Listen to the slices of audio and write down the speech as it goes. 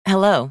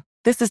Hello,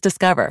 this is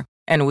Discover,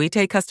 and we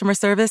take customer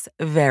service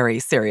very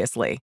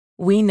seriously.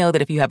 We know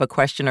that if you have a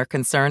question or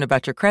concern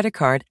about your credit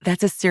card,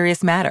 that's a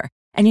serious matter,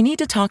 and you need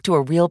to talk to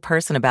a real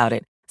person about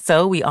it.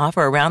 So we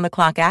offer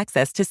around-the-clock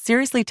access to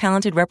seriously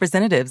talented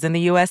representatives in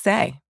the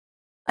USA.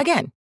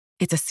 Again,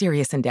 it's a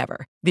serious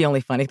endeavor. The only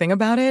funny thing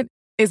about it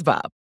is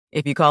Bob.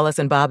 If you call us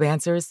and Bob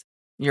answers,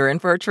 you're in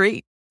for a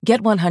treat.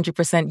 Get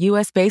 100%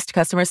 US-based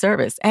customer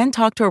service and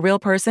talk to a real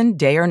person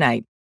day or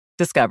night.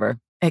 Discover.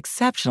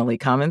 Exceptionally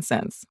common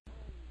sense.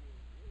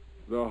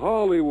 The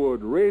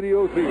Hollywood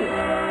Radio Theatre.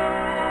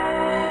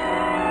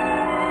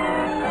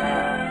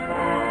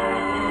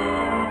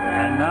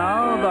 And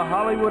now, the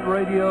Hollywood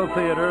Radio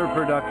Theatre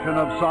production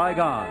of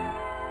Saigon.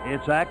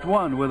 It's Act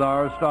One with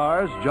our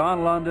stars,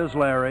 John Lund as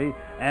Larry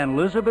and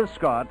Elizabeth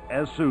Scott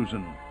as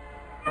Susan.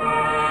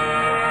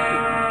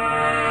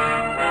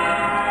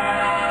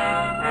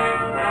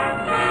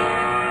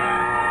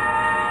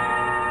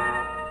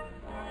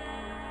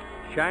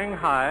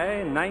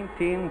 Shanghai,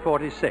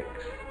 1946.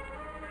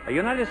 A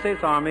United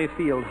States Army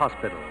field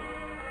hospital.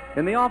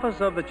 In the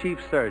office of the chief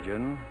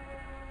surgeon...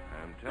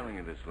 I'm telling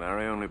you this,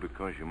 Larry, only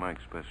because you're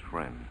Mike's best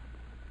friend.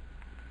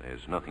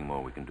 There's nothing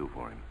more we can do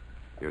for him.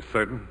 You're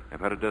certain? I've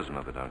had a dozen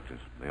other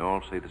doctors. They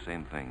all say the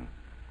same thing.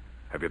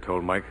 Have you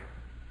told Mike?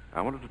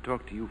 I wanted to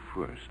talk to you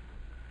first.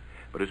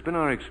 But it's been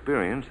our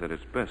experience that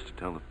it's best to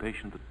tell the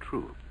patient the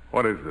truth.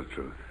 What is the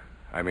truth?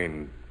 I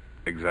mean,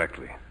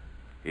 exactly.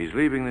 He's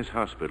leaving this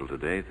hospital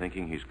today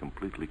thinking he's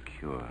completely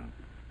cured.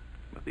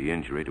 But the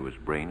injury to his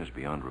brain is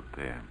beyond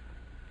repair.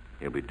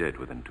 He'll be dead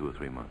within 2 or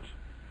 3 months.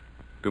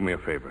 Do me a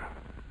favor.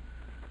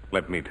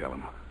 Let me tell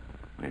him.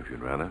 If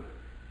you'd rather.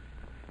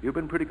 You've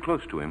been pretty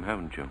close to him,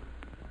 haven't you?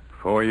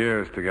 4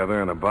 years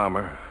together in a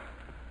bomber.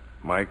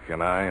 Mike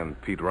and I and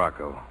Pete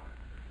Rocco.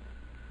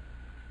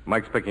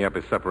 Mike's picking up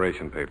his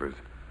separation papers.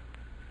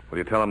 Will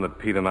you tell him that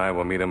Pete and I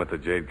will meet him at the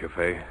Jade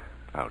Cafe?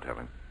 I'll tell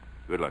him.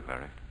 Good luck,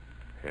 Larry.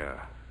 Yeah.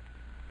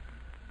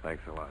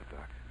 Thanks a lot,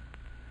 Doc.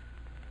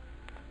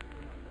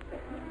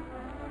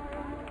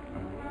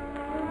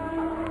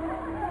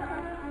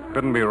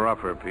 Couldn't be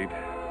rougher, Pete.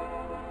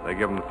 They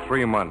give him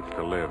 3 months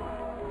to live.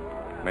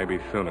 Maybe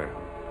sooner.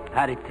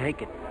 How'd he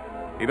take it?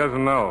 He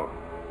doesn't know.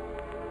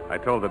 I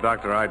told the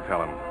doctor I'd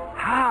tell him.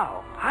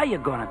 How? How you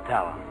gonna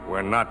tell him?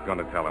 We're not going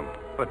to tell him.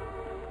 But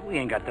we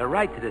ain't got the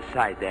right to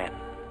decide that.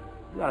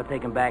 We ought to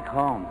take him back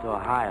home to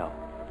Ohio.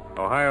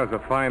 Ohio's a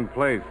fine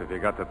place if you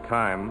got the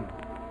time.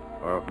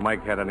 Or if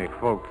Mike had any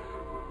folks.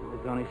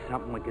 There's only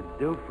something we could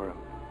do for him.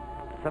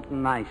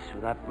 Something nice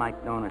without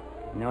Mike knowing it.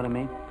 You know what I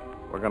mean?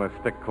 We're going to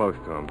stick close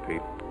to him,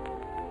 Pete.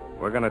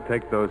 We're going to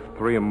take those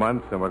 3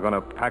 months and we're going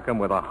to pack him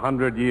with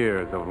 100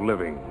 years of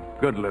living.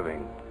 Good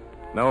living.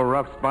 No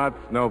rough spots,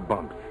 no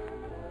bumps.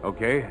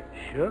 Okay?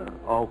 Sure,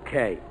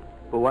 okay.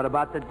 But what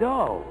about the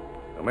dough?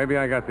 Well, maybe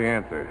I got the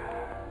answer.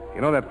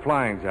 You know that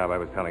flying job I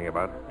was telling you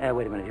about?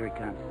 Wait a minute. Here he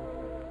comes.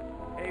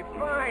 A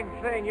fine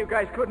thing. You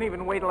guys couldn't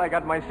even wait till I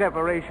got my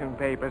separation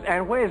papers.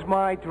 And where's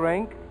my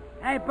drink?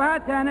 Hey,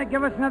 bartender,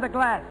 give us another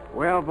glass.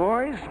 Well,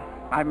 boys,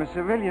 I'm a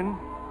civilian.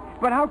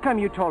 But how come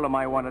you told him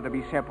I wanted to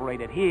be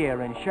separated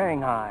here in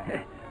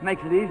Shanghai?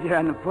 Makes it easier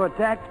on the poor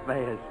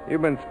taxpayers.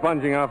 You've been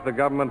sponging off the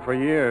government for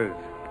years.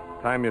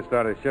 Time you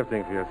started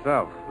shifting for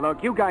yourself.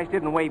 Look, you guys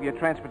didn't waive your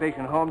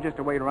transportation home just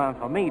to wait around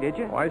for me, did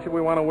you? Why should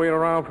we want to wait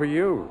around for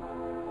you?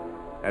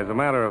 As a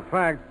matter of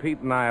fact, Pete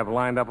and I have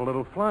lined up a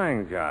little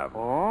flying job.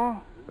 Oh?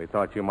 We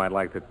thought you might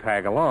like to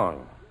tag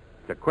along.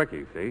 It's a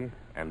quickie, see?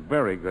 And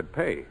very good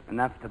pay.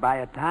 Enough to buy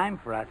a time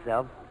for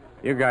ourselves.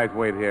 You guys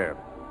wait here.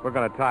 We're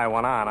going to tie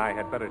one on. I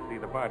had better see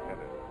the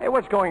bartender. Hey,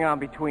 what's going on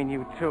between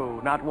you two,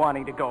 not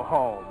wanting to go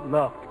home?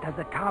 Look, does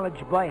a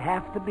college boy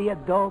have to be a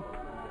dope?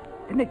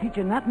 Didn't they teach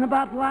you nothing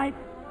about life?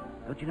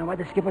 Don't you know why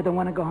the skipper don't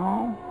want to go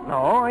home?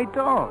 No, I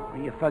don't.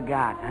 Well, you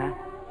forgot, huh?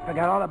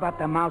 Forgot all about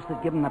the mouse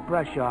that gave him the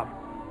brush off.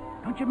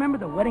 Don't you remember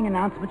the wedding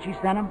announcement she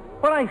sent him?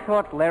 But I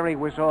thought Larry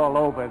was all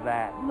over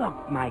that.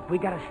 Look, Mike, we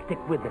gotta stick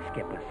with the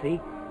skipper, see?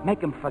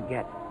 Make him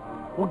forget.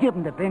 We'll give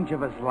him the binge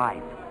of his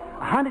life.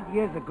 100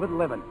 years of good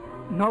living.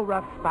 No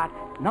rough spots,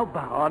 no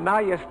bumps. Oh, now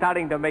you're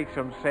starting to make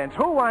some sense.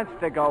 Who wants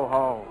to go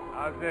home?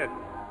 How's this?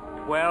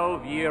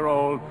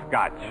 12-year-old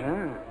Scotch.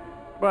 Yeah.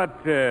 But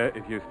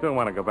if you still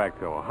want to go back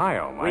to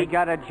Ohio, Mike... We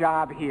got a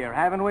job here,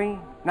 haven't we?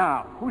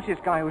 Now, who's this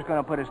guy who's going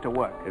to put us to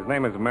work? His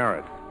name is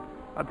Maris.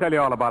 I'll tell you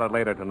all about it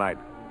later tonight.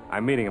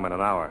 I'm meeting him in an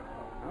hour.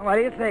 What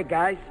do you say,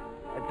 guys?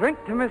 A drink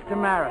to Mr.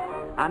 Maris,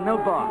 our new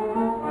boss.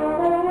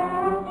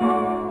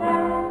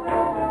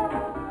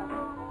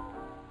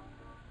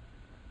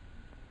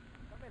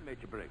 Come in,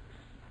 Major Briggs.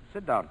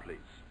 Sit down, please.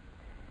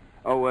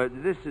 Oh,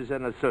 this is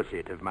an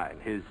associate of mine.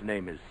 His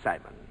name is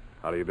Simon.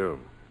 How do you do?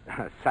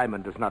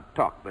 Simon does not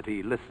talk, but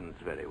he listens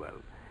very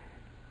well.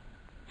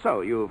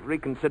 So, you've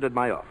reconsidered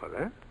my offer,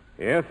 eh?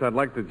 Yes, I'd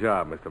like the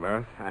job, Mr.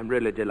 Maris. I'm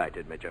really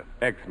delighted, Major.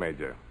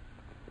 Ex-Major.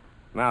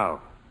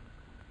 Now,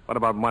 what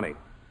about money?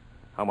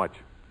 How much?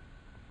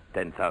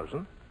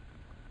 $10,000.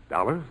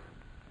 Dollars?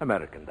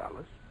 American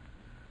dollars.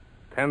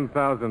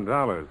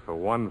 $10,000 for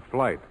one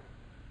flight.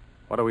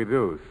 What do we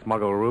do,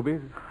 smuggle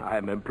rubies?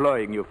 I'm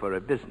employing you for a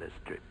business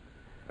trip.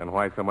 And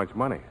why so much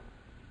money?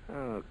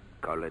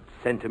 Call it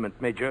sentiment,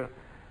 Major.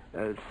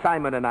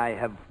 Simon and I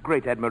have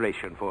great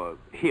admiration for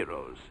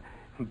heroes,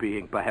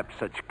 being perhaps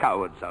such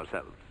cowards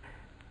ourselves.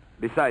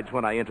 Besides,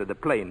 when I enter the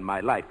plane, my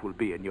life will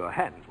be in your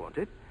hands, won't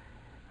it?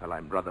 Well,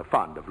 I'm rather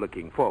fond of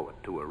looking forward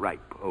to a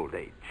ripe old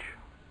age.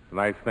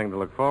 Nice thing to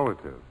look forward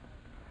to.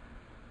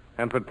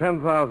 And for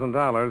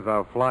 $10,000,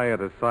 I'll fly you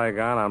to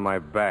Saigon on my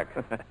back.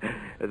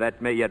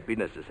 That may yet be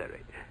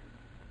necessary.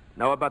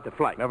 Now about the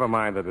flight. Never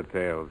mind the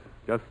details.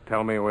 Just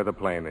tell me where the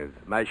plane is.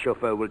 My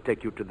chauffeur will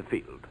take you to the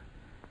field.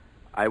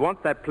 I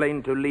want that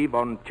plane to leave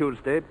on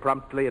Tuesday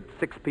promptly at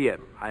 6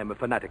 p.m. I am a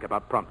fanatic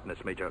about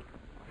promptness, Major.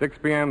 6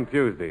 p.m.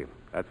 Tuesday.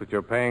 That's what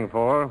you're paying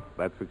for.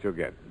 That's what you'll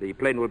get. The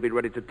plane will be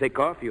ready to take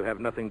off. You have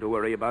nothing to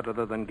worry about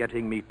other than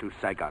getting me to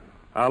Saigon.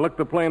 I'll look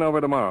the plane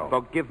over tomorrow.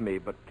 Forgive me,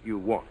 but you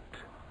won't.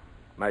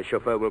 My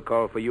chauffeur will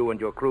call for you and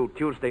your crew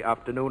Tuesday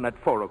afternoon at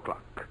 4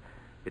 o'clock.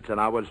 It's an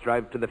hour's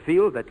drive to the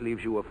field. That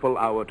leaves you a full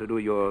hour to do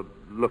your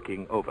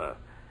looking over.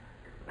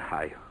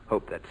 I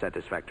hope that's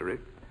satisfactory.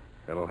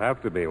 It'll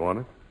have to be,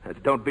 won't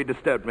it? Don't be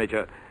disturbed,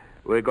 Major.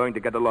 We're going to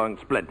get along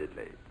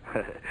splendidly.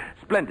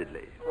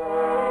 Splendidly.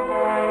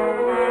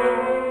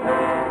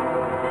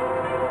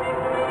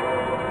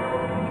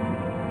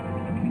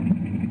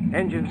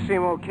 Engines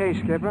seem okay,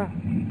 Skipper.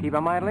 Keep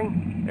 'em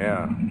idling?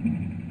 Yeah.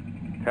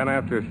 10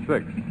 after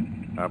 6.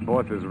 Our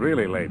boss is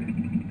really late.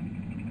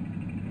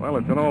 Well,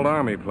 it's an old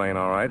Army plane,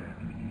 all right.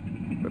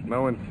 But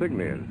no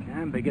insignias.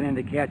 I'm beginning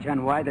to catch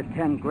on why the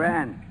 10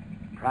 grand.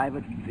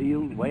 Private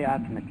field way out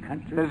in the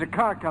country. There's a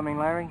car coming,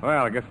 Larry.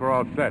 Well, I guess we're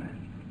all set.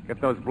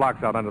 Get those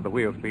blocks out under the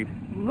wheels, Pete.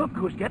 Look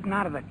who's getting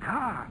out of the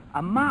car.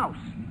 A mouse.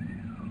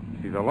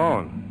 She's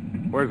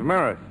alone. Where's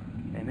Maris?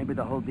 Hey, maybe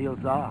the whole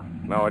deal's off.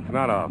 No, it's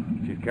not off.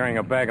 She's carrying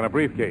a bag and a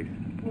briefcase.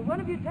 Will one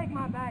of you take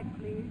my bag,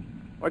 please?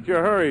 What's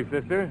your hurry,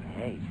 sister?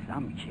 Hey,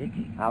 some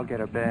chickie. I'll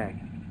get a bag.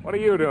 What are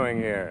you doing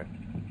here?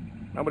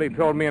 Nobody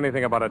told me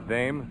anything about a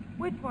dame.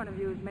 Which one of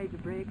you is Major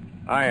Briggs?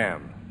 I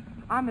am.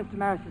 I'm Mr.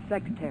 Maris's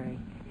secretary.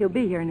 He'll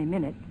be here any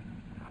minute.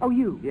 Oh,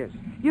 you. Yes.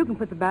 You can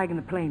put the bag in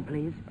the plane,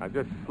 please. Now,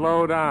 just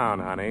slow down,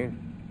 honey.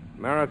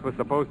 Maris was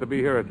supposed to be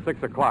here at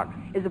 6 o'clock.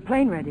 Is the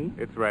plane ready?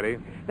 It's ready.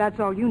 That's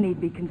all you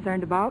need be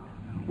concerned about.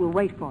 We'll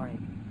wait for it.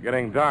 It's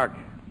getting dark.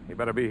 You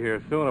better be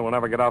here soon or we'll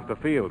never get off the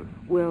field.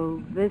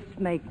 Will this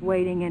make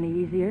waiting any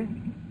easier?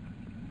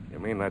 You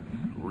mean that's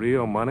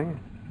real money?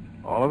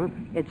 All of it?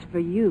 It's for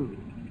you.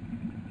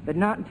 But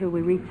not until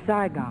we reach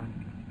Saigon.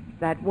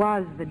 That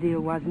was the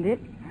deal, wasn't it?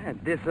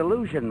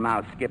 Disillusion,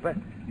 Mouse Skipper.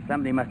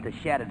 Somebody must have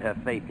shattered her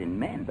faith in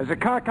men. There's a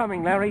car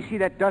coming, Larry. See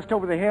that dust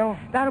over the hill?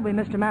 That'll be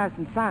Mr. Maris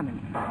and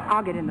Simon.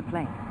 I'll get in the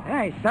plane.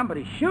 Hey,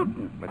 somebody's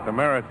shooting. Mr.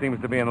 Maris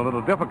seems to be in a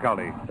little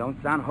difficulty.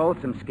 Don't sound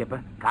wholesome,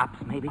 Skipper. Cops,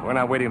 maybe? We're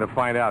not waiting to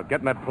find out. Get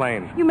in that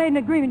plane. You made an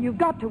agreement. You've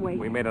got to wait.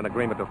 We made an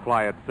agreement to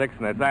fly at 6,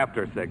 and it's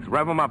after 6.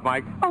 Rev them up,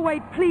 Mike. Oh,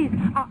 wait, please.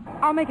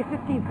 I'll make it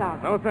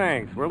 15,000. No,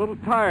 thanks. We're a little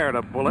tired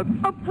of bullets.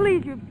 Oh,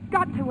 please, you've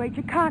got to wait.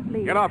 You can't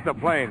leave. Get off the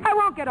plane. I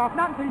won't get off,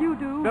 not until you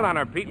do. Sit on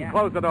her, Pete, and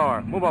close the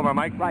door. Move over,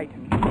 Mike. Right.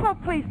 Oh,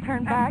 please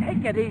turn back.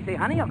 Take it easy,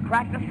 honey. You'll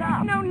crack us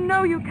up.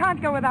 No, you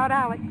can't go without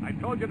Alex. I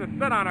told you to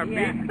sit on her,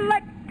 Pete.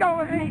 Let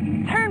go of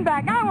me. Turn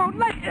back. I won't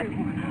let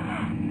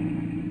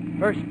you.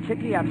 First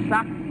chickie I've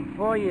socked in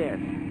 4 years.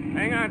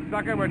 Hang on,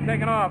 sucker. We're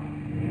taking off.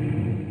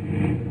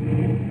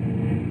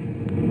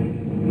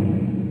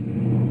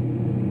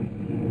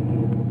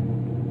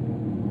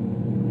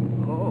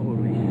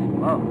 Holy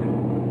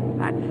smoke.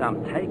 That's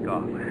some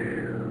takeoff.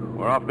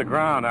 We're off the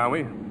ground, are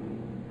we?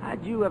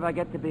 How'd you ever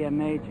get to be a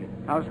major?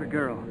 How's the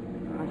girl?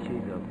 Oh, she's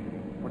okay.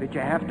 Well, did you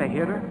have to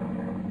hit her?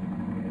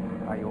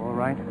 Are you all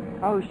right?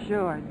 Oh,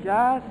 sure.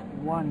 Just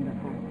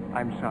wonderful.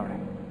 I'm sorry.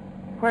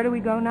 Where do we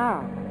go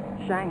now?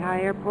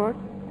 Shanghai Airport?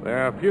 There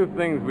are a few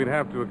things we'd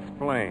have to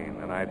explain,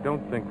 and I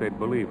don't think they'd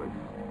believe us.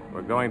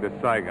 We're going to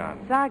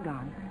Saigon.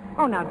 Saigon?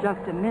 Oh, now,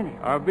 just a minute.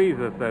 Our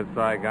visa says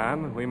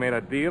Saigon. We made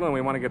a deal, and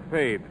we want to get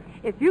paid.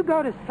 If you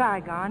go to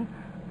Saigon,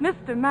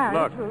 Mr.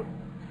 Maris Look, will...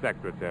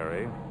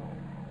 Secretary,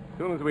 as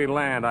soon as we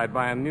land, I'd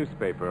buy a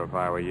newspaper if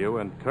I were you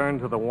and turn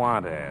to the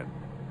want ad.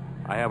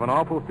 I have an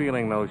awful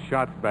feeling those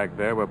shots back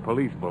there were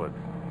police bullets.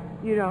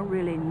 You don't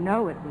really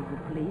know it was the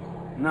police.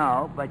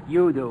 No, but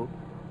you do.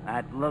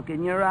 That look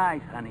in your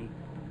eyes, honey.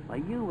 Why,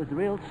 you was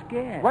real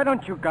scared. Why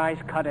don't you guys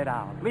cut it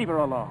out? Leave her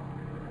alone.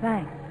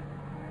 Thanks.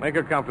 Make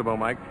her comfortable,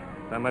 Mike.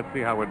 Then let's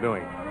see how we're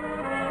doing.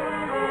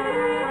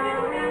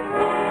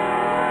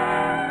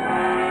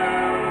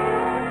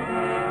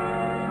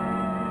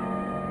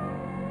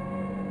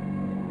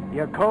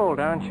 You're cold,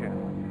 aren't you?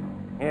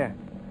 Here.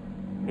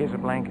 Here's a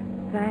blanket.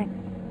 Thanks.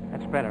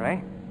 That's better,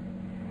 eh?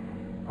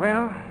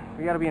 Well,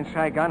 we ought to be in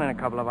Saigon in a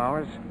couple of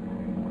hours.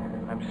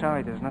 I'm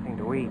sorry there's nothing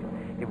to eat.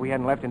 If we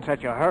hadn't left in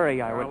such a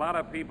hurry, I There are would... a lot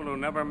of people who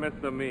never miss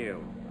a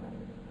meal.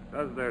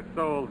 Does their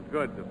souls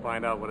good to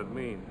find out what it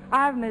means.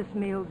 I've missed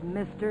meals,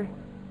 mister.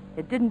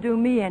 It didn't do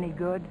me any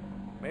good.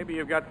 Maybe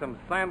you've got some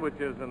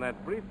sandwiches in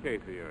that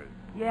briefcase of yours.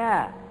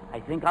 Yeah, I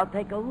think I'll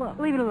take a look.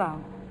 Leave it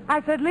alone.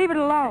 I said leave it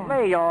alone.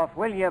 Lay off,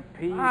 will you,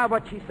 Pete? Ah,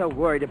 what's she so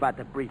worried about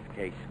the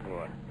briefcase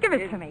for? Give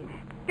it to me.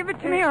 Give it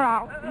to me or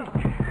I'll...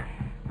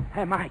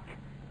 Hey, Mike.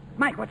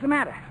 Mike, what's the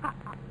matter?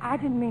 I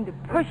didn't mean to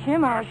push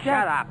him. I was just...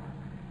 Shut up.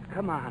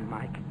 Come on,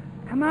 Mike.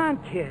 Come on,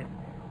 kid.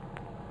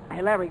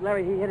 Hey,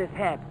 Larry, he hit his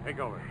head. Take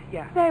over.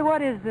 Yeah. Say,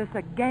 what is this,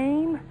 a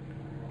game?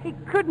 He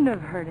couldn't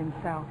have hurt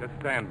himself. Just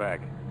stand back.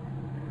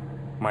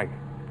 Mike,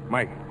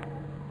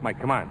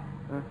 come on.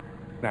 Huh?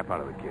 Snap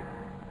out of it, kid.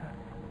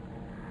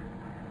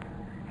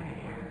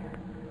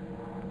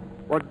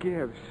 What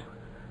gives?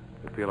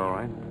 You feel all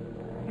right?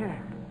 Yeah.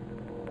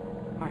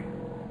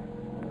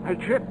 I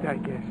tripped, I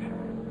guess.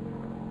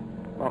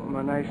 Bumped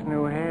my nice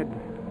new head.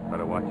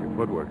 Better watch your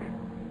footwork.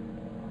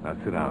 Now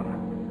sit down.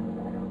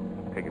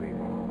 Take it easy.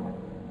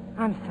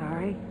 I'm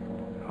sorry.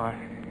 Oh,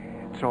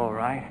 it's all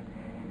right.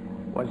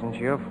 Wasn't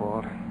your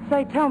fault.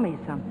 Say, tell me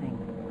something.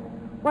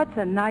 What's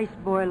a nice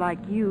boy like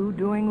you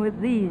doing with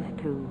these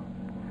two?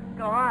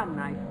 Go on,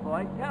 nice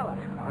boy. Tell us.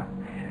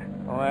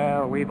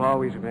 Well, we've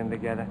always been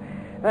together.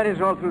 That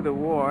is, all through the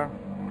war.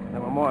 There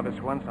were more of us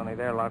once, only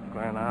their luck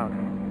ran out.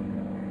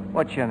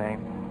 What's your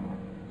name?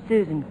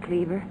 Susan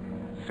Cleaver.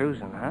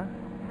 Susan, huh?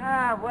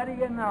 Ah, what do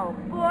you know?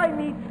 Boy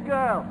meets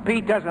girl.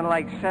 Pete doesn't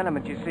like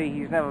sentiment, you see.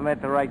 He's never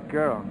met the right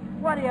girl.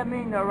 What do you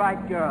mean, the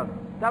right girl?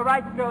 The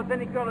right girl's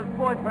any girl whose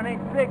boyfriend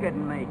ain't bigger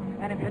than me.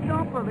 And if you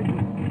don't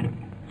believe...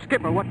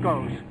 Skipper, what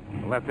goes?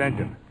 The left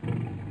engine.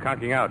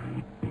 Conking out.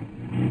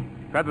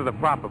 Feather the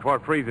prop before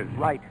it freezes.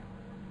 Right.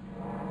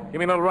 Give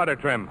me a little rudder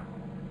trim.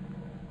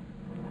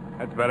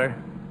 That's better.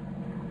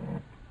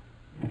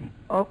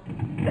 Oh,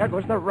 there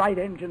goes the right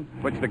engine.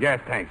 Switch the gas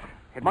tanks.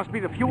 It must be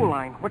the fuel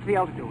line. What's the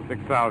altitude?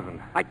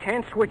 6,000. I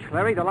can't switch,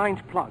 Larry. The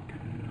line's plugged.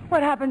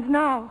 What happens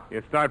now?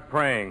 You start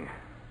praying.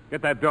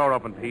 Get that door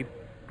open, Pete.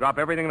 Drop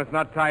everything that's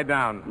not tied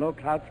down. Low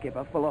cloud,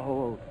 Skipper, full of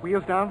holes.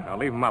 Wheels down? Now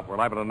leave them up. We're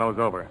liable to nose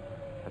over.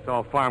 It's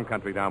all farm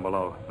country down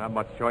below. Not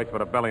much choice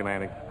but a belly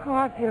landing. Oh,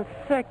 I feel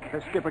sick.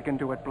 The skipper can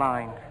do it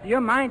blind. Do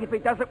you mind if he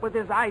does it with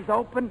his eyes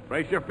open?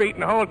 Brace your feet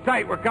and hold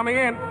tight. We're coming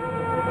in.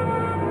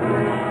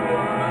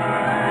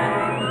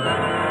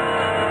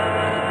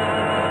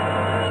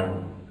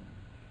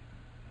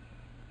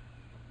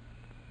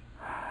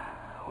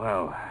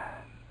 Well,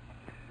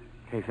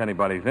 in case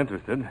anybody's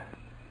interested,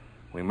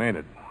 we made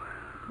it.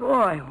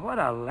 Boy, what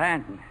a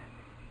landing.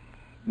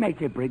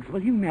 Major Briggs,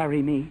 will you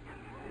marry me?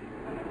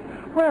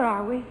 Where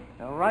are we?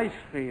 A rice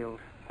field.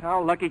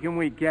 How lucky can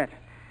we get?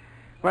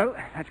 Well,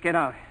 let's get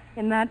out.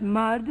 In that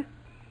mud?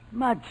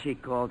 Mud, she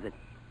calls it.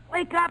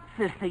 Wake up,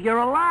 sister. You're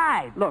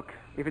alive. Look,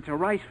 if it's a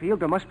rice field,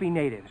 there must be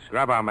natives.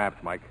 Grab our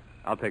maps, Mike.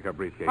 I'll take our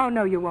briefcase. Oh,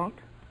 no, you won't.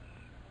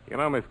 You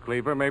know, Miss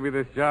Cleaver, maybe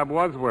this job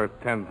was worth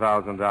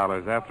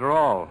 $10,000 after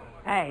all.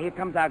 Hey, here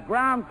comes our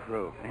ground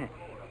crew.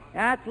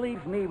 That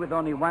leaves me with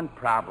only one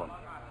problem.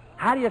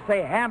 How do you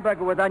say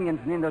hamburger with onions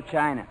in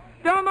Indochina?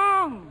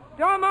 Domong,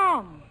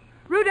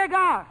 Rue de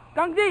Gare,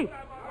 Gongzi.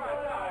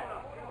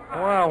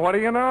 Well, what do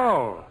you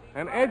know?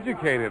 An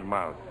educated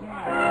mouse.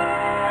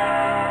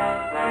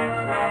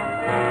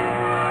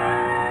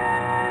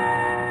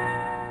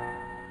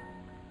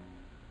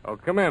 Oh,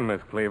 come in,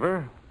 Miss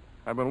Cleaver.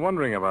 I've been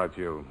wondering about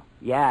you.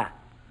 Yeah,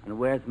 and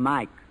where's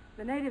Mike?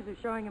 The natives are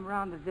showing him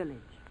around the village.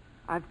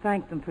 I've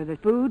thanked them for the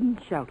food and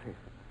shelter.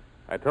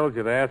 I told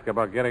you to ask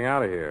about getting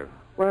out of here.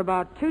 We're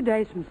about 2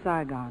 days from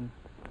Saigon.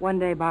 1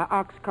 day by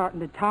ox cart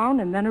into town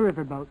and then a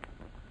riverboat.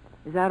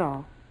 Is that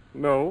all?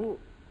 No,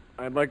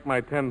 I'd like my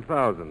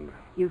 10,000.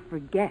 You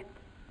forget.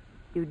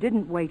 You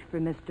didn't wait for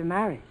Mr.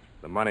 Maris.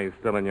 The money's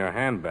still in your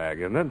handbag,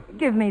 isn't it?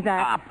 Give me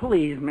that. Ah,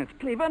 please, Miss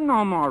Cleaver,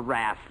 no more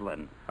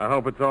wrestling. I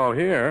hope it's all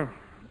here.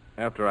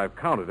 After I've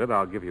counted it,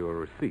 I'll give you a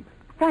receipt.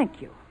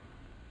 Thank you.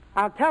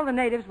 I'll tell the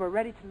natives we're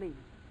ready to leave.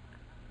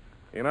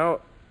 You know,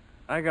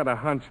 I got a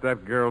hunch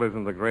that girl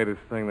isn't the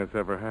greatest thing that's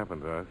ever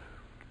happened to us.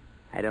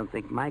 I don't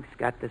think Mike's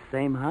got the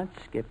same hunch,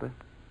 Skipper.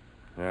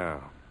 Yeah.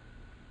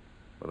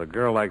 With a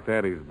girl like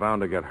that, he's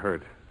bound to get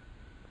hurt.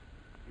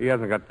 He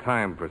hasn't got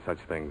time for such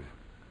things.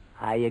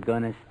 How you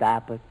gonna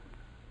stop it?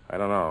 I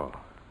don't know,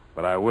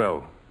 but I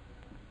will.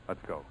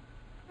 Let's go.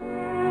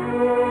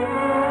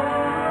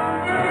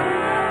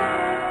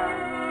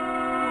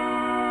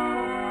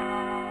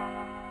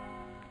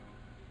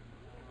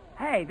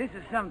 Hey, this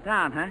is some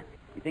town, huh?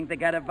 You think they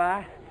got a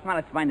bar? Come on,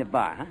 let's find a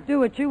bar, huh? Do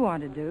what you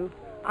want to do.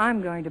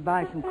 I'm going to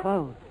buy some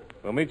clothes.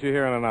 We'll meet you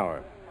here in an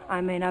hour. I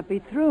may not be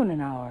through in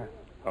an hour.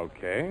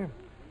 Okay.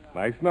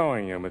 Nice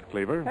knowing you, Miss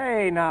Cleaver.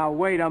 Hey, now,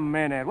 wait a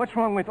minute. What's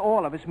wrong with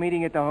all of us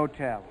meeting at the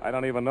hotel? I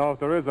don't even know if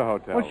there is a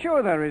hotel. Well,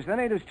 sure there is. The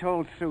natives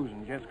told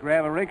Susan. Just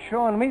grab a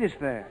rickshaw and meet us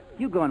there.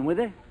 You going with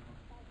her?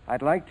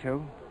 I'd like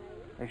to,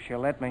 if she'll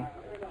let me.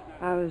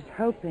 I was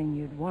hoping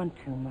you'd want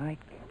to, Mike.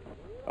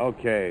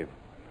 Okay.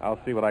 I'll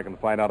see what I can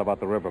find out about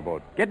the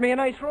riverboat. Get me a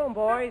nice room,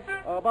 boys.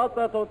 About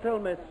that hotel,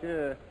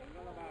 monsieur,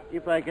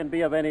 if I can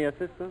be of any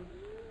assistance.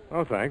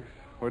 Oh, thanks.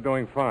 We're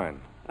doing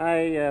fine.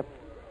 I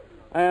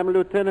am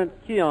Lieutenant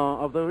Kian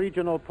of the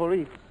regional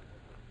police.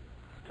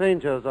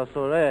 Strangers are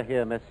so rare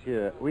here,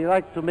 monsieur. We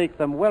like to make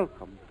them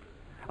welcome.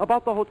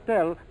 About the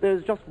hotel,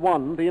 there's just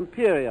one, the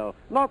Imperial.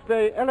 Not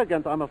very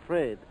elegant, I'm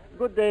afraid.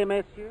 Good day,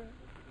 monsieur.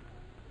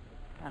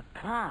 A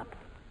cop?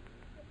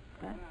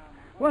 Huh?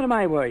 What am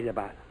I worried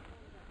about?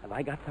 Have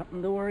I got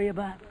something to worry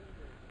about?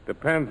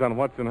 Depends on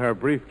what's in her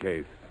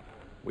briefcase.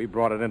 We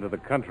brought it into the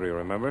country,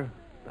 remember?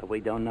 But we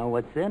don't know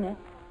what's in it.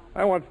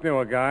 I once knew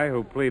a guy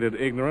who pleaded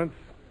ignorance.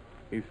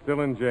 He's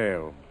still in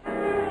jail.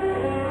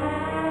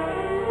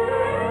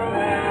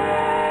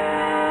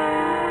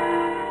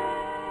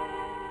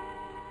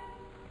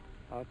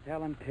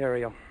 Hotel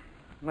Imperial.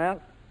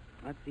 Well,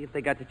 let's see if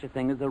they got such a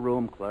thing as a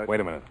room clerk. Wait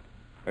a minute.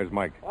 There's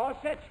Mike. All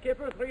set,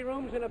 Skipper. 3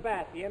 rooms and a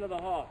bath, the end of the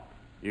hall.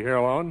 You here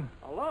alone?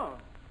 Alone?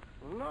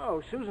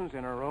 No, Susan's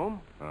in her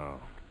room. Oh.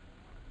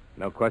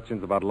 No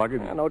questions about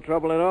luggage? No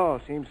trouble at all.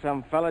 Seems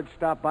some fella'd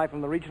stopped by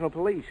from the regional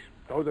police.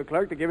 Told the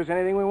clerk to give us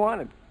anything we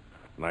wanted.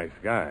 Nice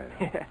guy.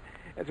 Yeah,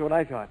 that's what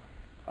I thought.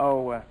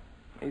 Oh,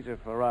 these are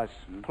for us.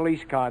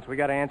 Police cards. We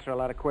got to answer a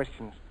lot of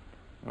questions.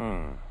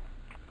 Hmm.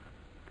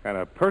 Kind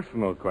of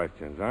personal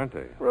questions, aren't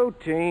they?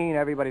 Routine.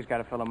 Everybody's got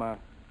to fill them out.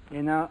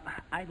 You know,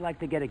 I'd like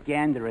to get a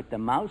gander at the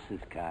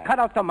mouse's card. Cut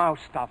out the mouse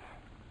stuff.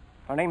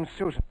 Her name's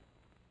Susan.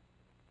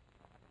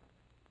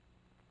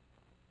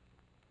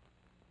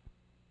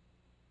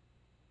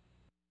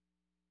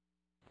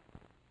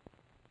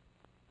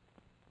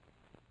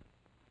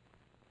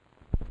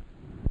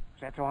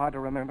 Is that so hard to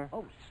remember?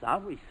 Oh,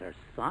 sorry, sir.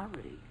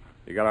 Sorry.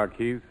 You got our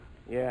keys?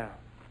 Yeah.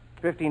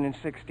 15 and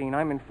 16.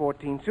 I'm in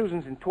 14.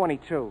 Susan's in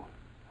 22.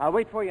 I'll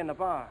wait for you in the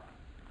bar.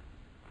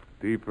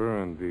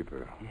 Deeper and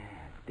deeper. Yeah,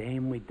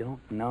 dame we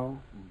don't know.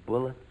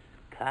 Bullets,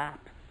 cops.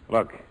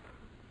 Look,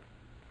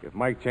 if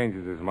Mike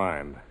changes his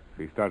mind, if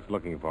he starts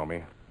looking for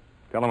me,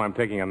 tell him I'm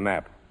taking a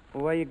nap.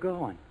 Where you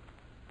going?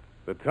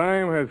 The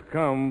time has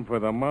come for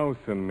the mouse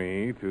and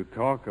me to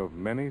talk of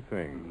many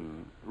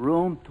things.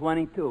 Room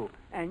 22.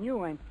 And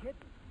you ain't kidding.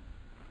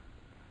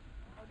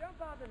 Oh, don't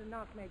bother to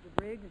knock, Major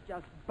Briggs.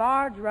 Just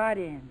barge right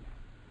in.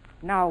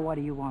 Now what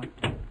do you want?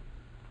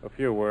 A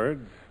few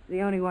words.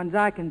 The only ones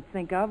I can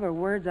think of are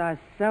words I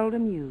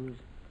seldom use.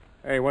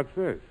 Hey, what's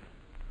this?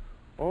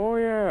 Oh,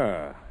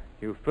 yeah.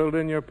 You filled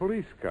in your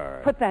police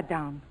card. Put that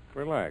down.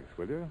 Relax,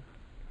 will you?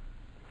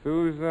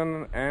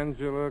 Susan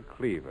Angela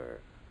Cleaver.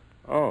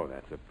 Oh,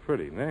 that's a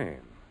pretty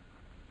name.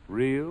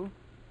 Real?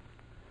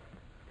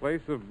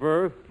 Place of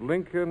birth,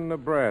 Lincoln,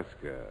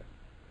 Nebraska.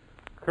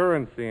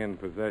 Currency in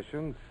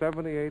possession,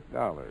 $78.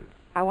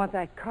 I want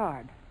that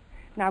card.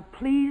 Now,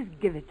 please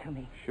give it to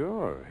me.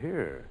 Sure,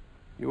 here.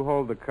 You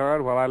hold the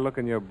card while I look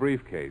in your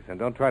briefcase, and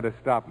don't try to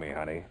stop me,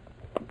 honey.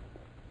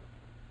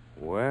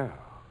 Well,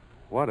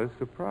 what a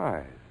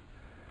surprise.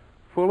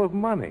 Full of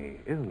money,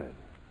 isn't it?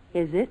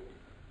 Is it?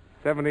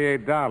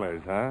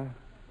 $78, huh?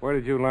 Where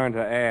did you learn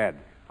to add?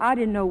 I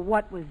didn't know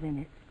what was in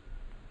it.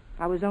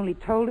 I was only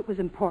told it was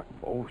important.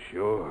 Oh,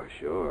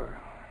 sure.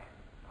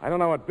 I don't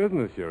know what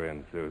business you're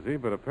in, Susie,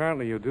 but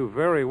apparently you do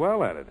very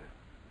well at it.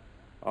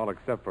 All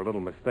except for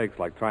little mistakes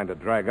like trying to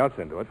drag us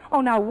into it.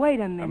 Oh, now, wait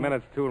a minute. A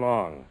minute's too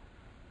long.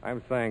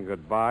 I'm saying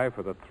goodbye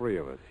for the 3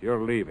 of us. You're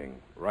leaving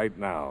right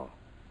now.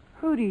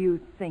 Who do you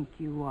think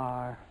you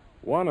are?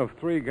 One of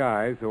 3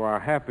 guys who are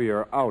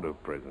happier out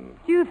of prison.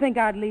 Do you think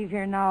I'd leave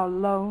here now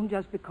alone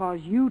just because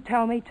you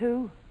tell me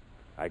to?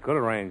 I could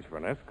arrange for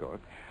an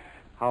escort.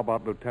 How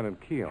about Lieutenant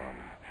Keon?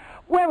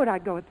 Where would I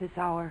go at this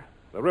hour?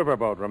 The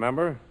riverboat,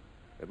 remember?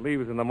 It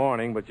leaves in the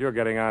morning, but you're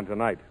getting on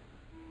tonight.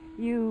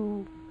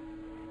 You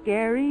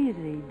scare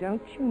easy,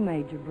 don't you,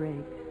 Major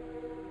Briggs?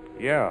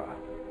 Yeah.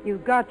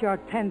 You've got your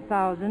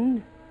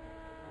 10,000.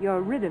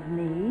 You're rid of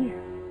me.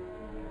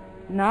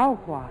 Now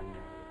what?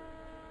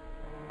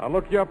 I'll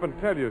look you up and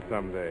tell you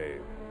someday.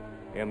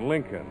 In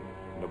Lincoln,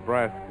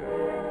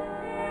 Nebraska.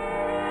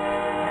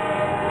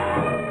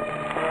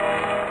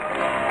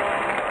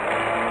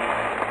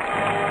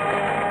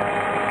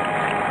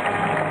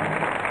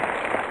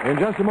 In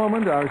just a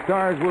moment, our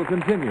stars will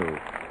continue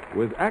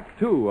with Act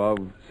 2 of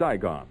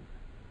Saigon.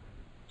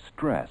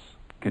 Stress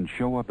can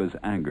show up as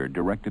anger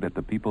directed at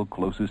the people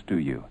closest to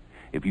you.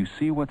 If you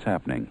see what's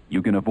happening,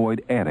 you can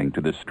avoid adding to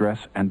the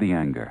stress and the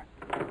anger.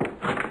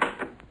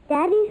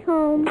 Daddy's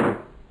home.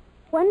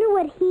 Wonder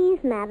what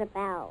he's mad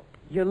about.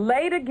 You're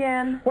late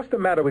again. What's the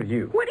matter with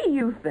you? What do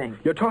you think?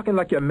 You're talking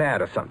like you're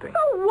mad or something.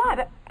 Oh,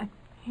 what?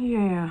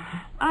 Yeah,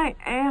 I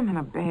am in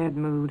a bad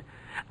mood.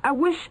 I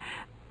wish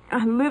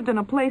I lived in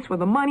a place where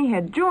the money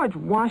had George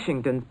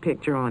Washington's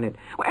picture on it,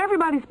 where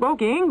everybody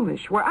spoke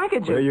English, where I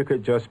could just... Where you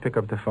could just pick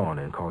up the phone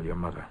and call your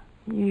mother.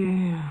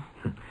 Yeah.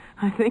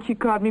 I think you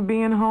caught me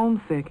being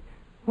homesick.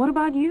 What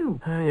about you?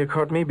 You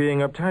caught me being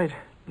uptight.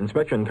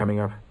 Inspection coming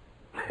up.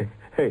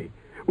 Hey,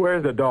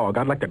 where's the dog?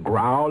 I'd like to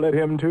growl at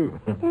him, too.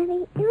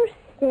 Daddy, you're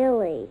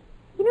silly.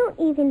 You don't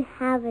even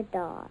have a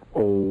dog.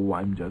 Oh,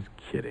 I'm just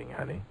kidding,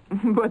 honey.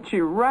 But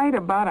you're right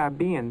about our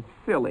being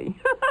silly.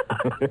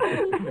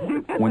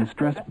 When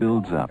stress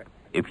builds up,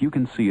 if you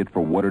can see it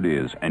for what it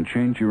is and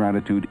change your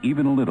attitude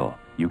even a little,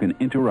 you can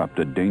interrupt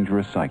a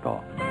dangerous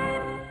cycle.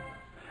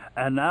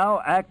 And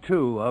now, Act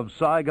 2 of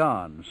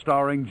Saigon,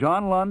 starring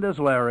John Lund as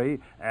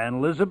Larry and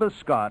Elizabeth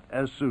Scott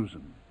as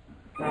Susan.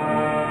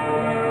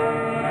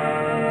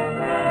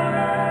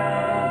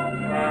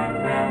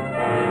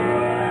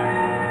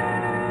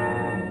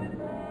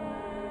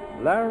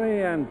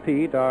 Larry and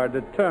Pete are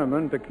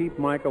determined to keep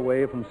Mike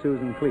away from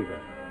Susan Cleaver.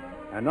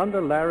 And under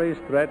Larry's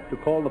threat to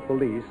call the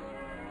police,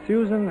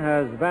 Susan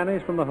has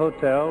vanished from the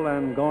hotel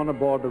and gone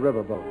aboard the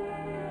riverboat.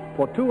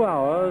 For 2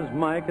 hours,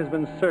 Mike has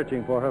been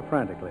searching for her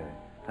frantically.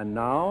 And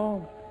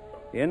now,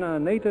 in a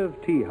native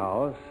tea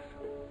house...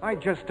 I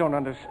just don't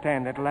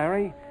understand it,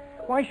 Larry.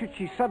 Why should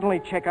she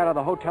suddenly check out of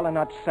the hotel and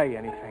not say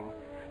anything?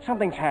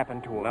 Something's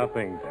happened to her.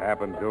 Nothing's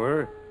happened to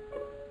her.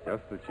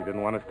 Just that she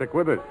didn't want to stick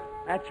with us.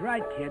 That's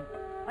right, kid.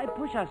 Why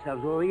push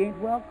ourselves where we ain't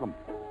welcome?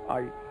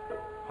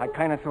 I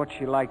kind of thought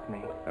she liked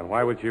me. And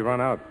why would she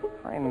run out?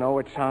 I know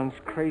it sounds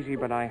crazy,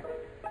 but I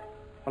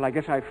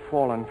guess I've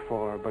fallen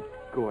for her, but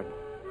good.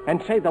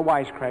 And say the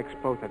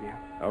wisecracks, both of you.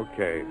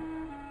 Okay.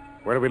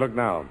 Where do we look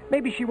now?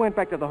 Maybe she went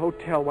back to the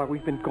hotel while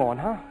we've been gone,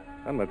 huh?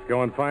 Then let's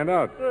go and find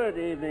out. Good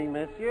evening,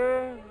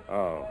 monsieur.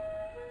 Oh.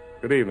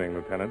 Good evening,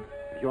 Lieutenant.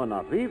 You're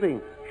not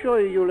leaving. Sure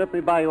you let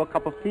me buy you a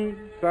cup of tea?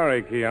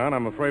 Sorry, Keon.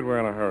 I'm afraid we're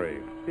in a hurry.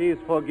 Please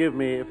forgive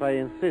me if I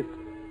insist.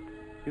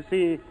 You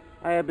see,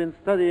 I have been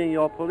studying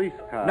your police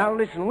card. Now,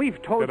 listen,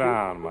 we've told you... Sit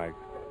down, Mike.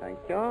 Thank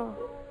you.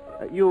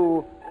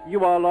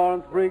 You are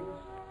Lawrence Briggs?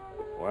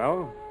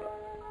 Well?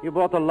 You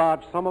brought a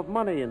large sum of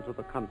money into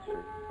the country.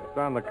 It's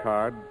on the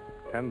card.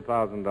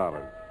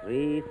 $10,000.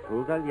 3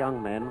 frugal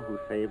young men who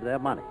save their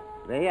money.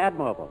 Very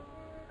admirable.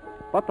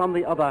 But on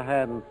the other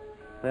hand,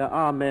 there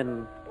are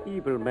men,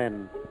 evil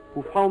men,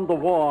 who found the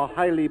war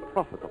highly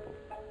profitable.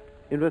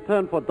 In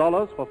return for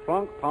dollars, for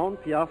franc, pound,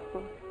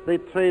 piastre, they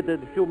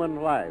traded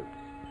human lives.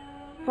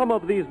 Some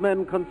of these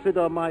men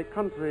consider my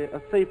country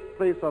a safe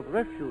place of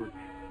refuge.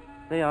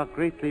 They are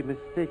greatly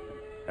mistaken.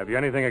 Have you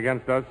anything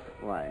against us?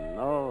 Why,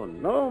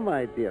 no,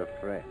 my dear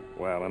friend.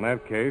 Well, in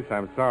that case,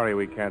 I'm sorry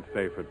we can't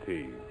stay for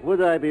tea.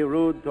 Would I be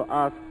rude to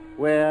ask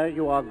where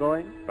you are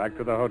going? Back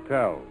to the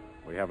hotel.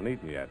 We haven't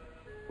eaten yet.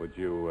 Would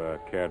you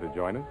care to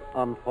join us?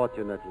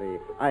 Unfortunately,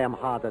 I am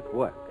hard at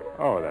work.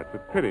 Oh, that's a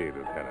pity,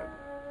 Lieutenant.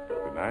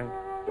 Good night.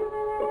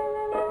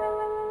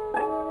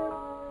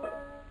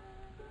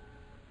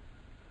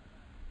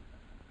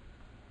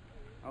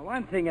 Well,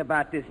 one thing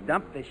about this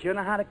dump, they sure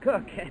know how to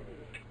cook.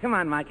 Come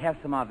on, Mike, have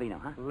some more vino,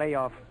 huh? Lay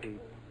off,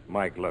 Pete.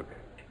 Mike, look.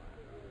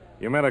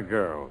 You met a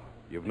girl.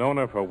 You've known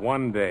her for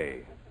 1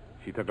 day.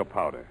 She took a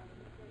powder.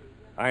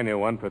 I knew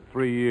one for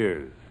 3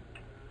 years.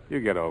 You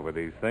get over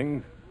these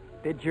things.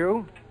 Did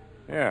you?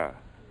 Yeah,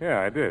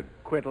 I did.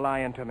 Quit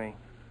lying to me.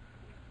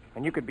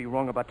 And you could be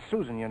wrong about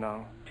Susan, you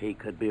know. He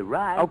could be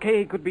right. Okay,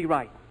 he could be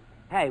right.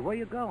 Hey, where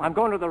you going? I'm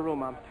going to the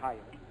room. I'm tired.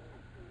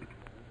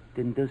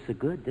 Didn't do so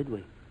good, did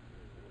we?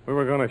 We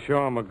were going to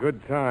show him a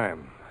good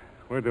time.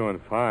 We're doing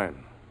fine.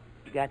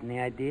 You got any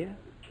idea?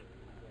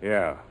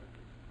 Yeah.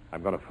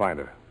 I'm going to find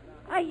her.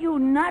 Are you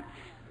nuts?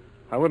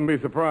 I wouldn't be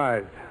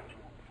surprised.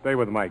 Stay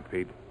with Mike,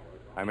 Pete.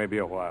 I may be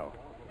a while.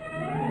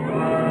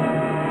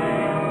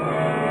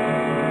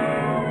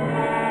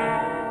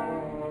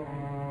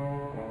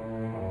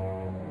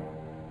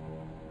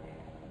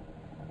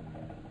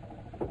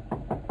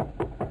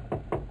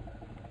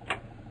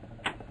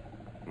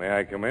 May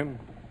I come in?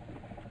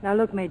 Now,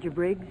 look, Major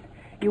Briggs.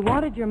 You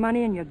wanted your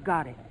money and you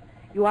got it.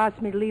 You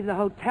asked me to leave the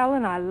hotel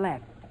and I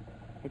left.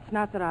 It's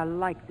not that I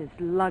like this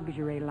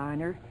luxury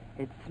liner.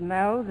 It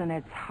smells and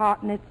it's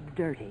hot and it's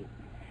dirty.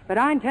 But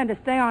I intend to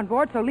stay on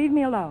board, so leave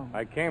me alone.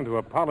 I came to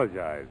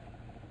apologize.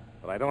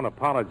 But I don't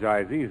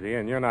apologize easy,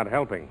 and you're not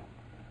helping.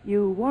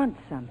 You want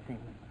something.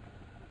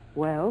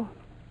 Well,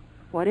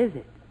 what is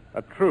it?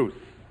 A truce.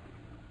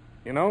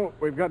 You know,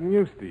 we've gotten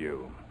used to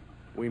you.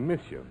 We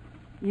miss you.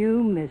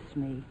 You miss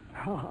me.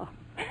 Oh,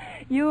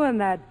 you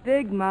and that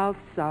big-mouthed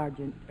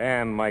sergeant.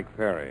 And Mike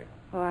Perry.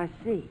 Oh, I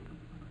see.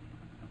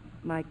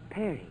 Mike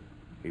Perry.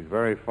 He's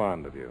very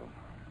fond of you.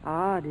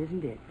 Odd,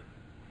 isn't it?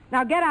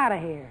 Now get out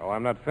of here. Oh,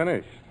 I'm not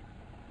finished.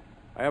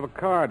 I have a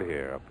card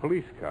here, a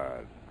police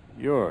card.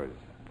 Yours.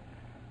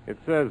 It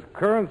says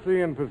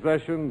currency in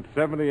possession,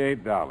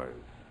 $78.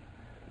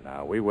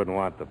 Now, we wouldn't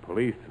want the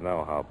police to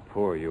know how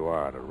poor you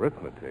are at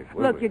arithmetic,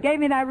 would Look, we? you gave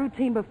me that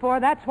routine before.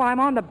 That's why I'm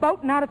on the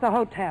boat, not at the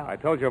hotel. I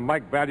told you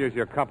Mike values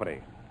your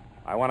company.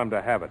 I want him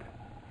to have it.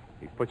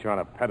 He's put you on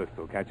a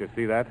pedestal. Can't you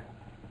see that?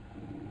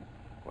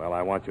 Well,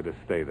 I want you to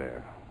stay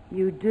there.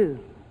 You do?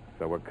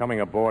 So we're coming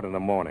aboard in the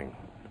morning.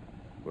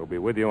 We'll be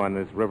with you on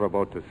this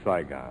riverboat to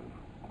Saigon.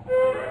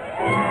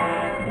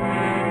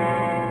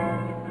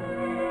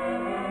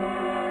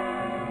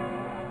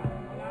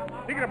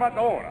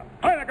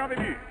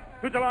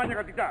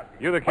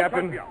 You the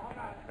captain?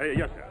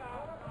 Yes, sir.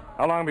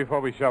 How long before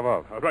we shove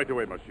off? Right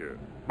away, monsieur.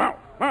 Now,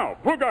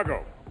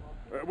 Pugago.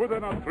 Were there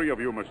not 3 of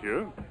you,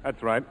 monsieur?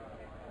 That's right.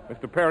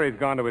 Mr. Perry's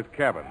gone to his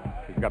cabin.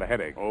 He's got a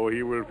headache. Oh,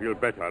 he will feel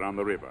better on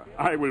the river.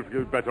 I will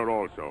feel better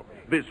also.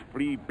 This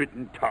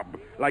flea-bitten tub,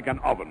 like an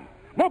oven.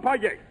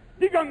 Mopaye!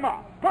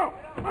 Digangma!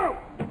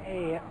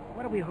 Hey,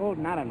 what are we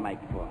holding out on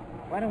Mike for?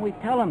 Why don't we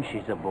tell him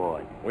she's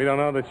aboard? We don't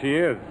know that she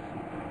is.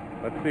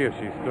 Let's see if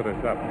she stood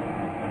us up.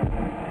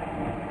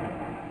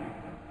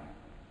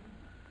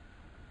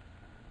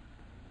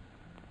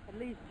 At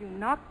least you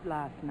knocked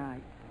last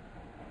night.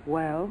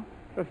 Well?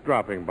 Just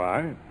dropping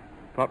by.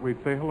 Thought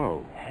we'd say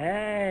hello.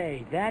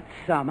 Hey, that's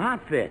some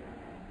outfit.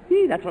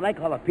 Gee, that's what I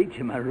call a peachy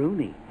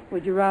maroony.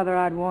 Would you rather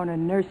I'd worn a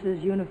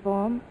nurse's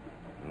uniform?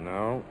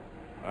 No,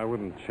 I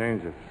wouldn't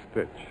change a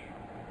stitch.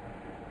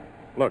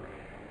 Look,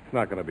 it's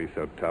not going to be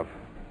so tough.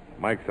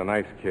 Mike's a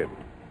nice kid.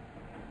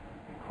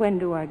 When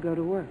do I go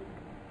to work?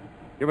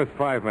 Give us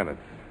 5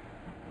 minutes.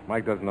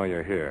 Mike doesn't know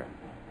you're here.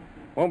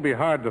 Won't be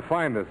hard to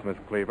find us, Miss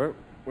Cleaver.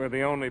 We're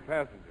the only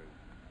passengers.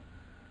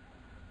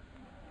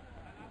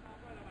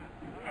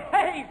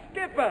 Hey,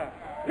 Skipper!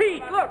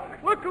 Pete,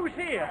 look who's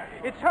here.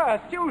 It's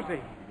her,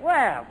 Susie.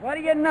 Well, what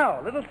do you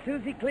know? Little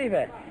Susie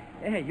Cleaver.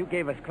 Yeah, you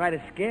gave us quite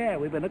a scare.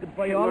 We've been looking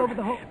for you all over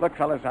the whole... Look,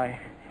 fellas,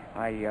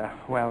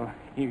 well,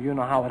 you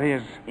know how it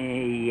is.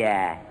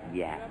 Yeah.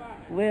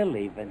 We're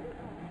leaving.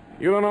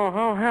 You don't know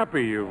how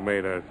happy you've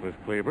made us, Miss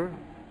Cleaver.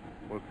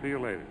 We'll see you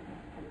later.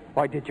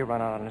 Why did you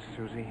run out on us,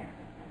 Susie?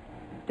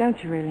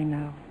 Don't you really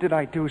know? Did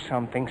I do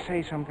something,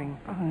 say something?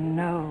 Oh,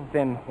 no.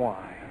 Then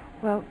why?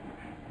 Well,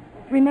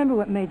 remember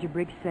what Major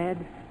Briggs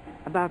said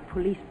about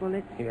police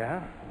bullets?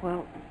 Yeah?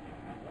 Well,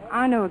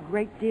 I know a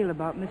great deal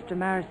about Mr.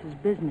 Maris's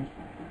business.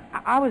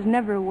 I was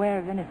never aware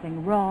of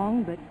anything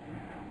wrong, but,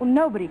 well,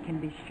 nobody can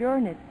be sure,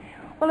 and it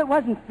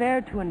wasn't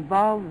fair to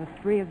involve the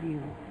three of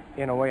you.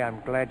 In a way, I'm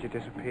glad you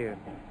disappeared.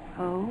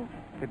 Oh?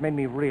 It made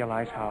me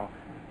realize how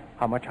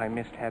much I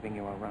missed having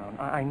you around.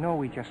 I know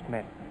we just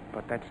met,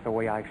 but that's the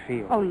way I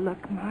feel. Oh,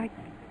 look, Mike.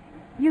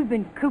 You've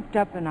been cooped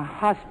up in a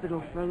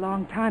hospital for a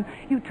long time.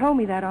 You told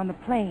me that on the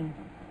plane.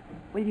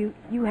 Well,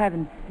 you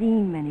haven't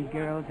seen many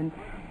girls,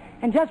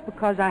 and just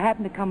because I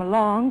happened to come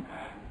along...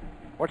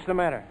 What's the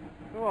matter?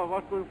 Oh,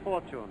 what good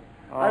fortune.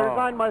 Oh. I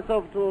resigned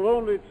myself to a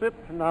lonely trip,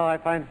 and now I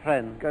find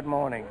friends. Good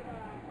morning.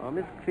 Oh,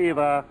 Miss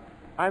Cleaver,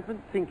 I've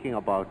been thinking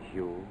about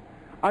you.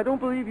 I don't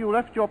believe you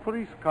left your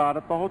police card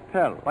at the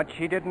hotel. But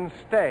she didn't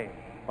stay.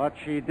 But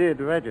she did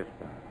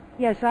register.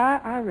 Yes,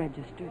 I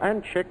registered.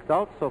 And checked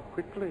out so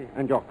quickly.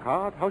 And your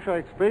card? How shall I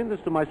explain this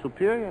to my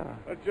superior?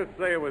 Let's just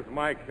say it was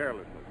my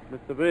carelessness.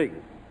 Mr. Briggs.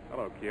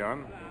 Hello,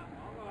 Keon.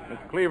 Miss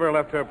Cleaver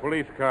left her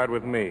police card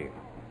with me.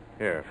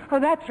 Here. Oh,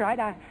 that's right.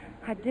 I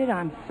did.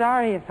 I'm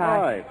sorry if I...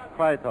 All right.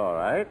 Quite all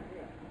right.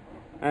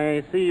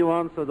 I see you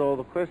answered all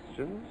the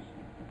questions.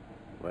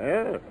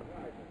 Well,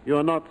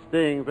 you're not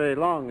staying very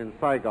long in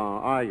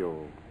Saigon, are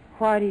you?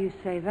 Why do you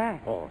say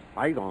that? Oh,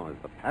 Saigon is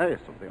the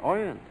Paris of the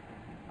Orient.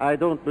 I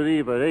don't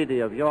believe a lady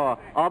of your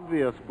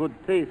obvious good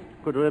taste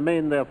could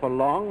remain there for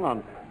long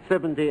on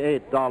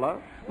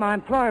 $78. My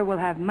employer will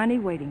have money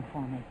waiting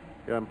for me.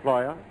 Your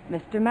employer?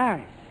 Mr.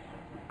 Maris.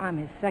 I'm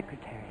his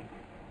secretary.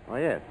 Oh,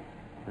 yes.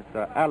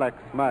 Mr. Alex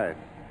Maris.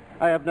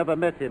 I have never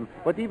met him,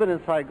 but even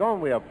in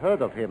Saigon we have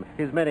heard of him,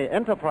 his many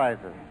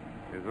enterprises.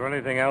 Is there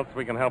anything else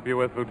we can help you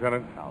with,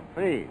 Lieutenant? Now,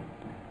 please.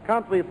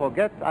 Can't we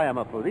forget I am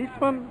a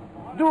policeman?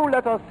 Do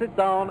let us sit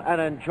down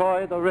and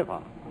enjoy the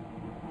river.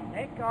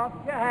 Take off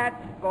your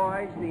hats,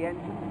 boys. The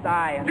engine's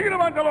dying.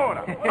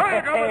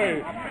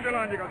 Hey,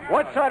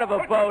 What sort of a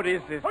boat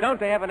is this? Don't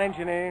they have an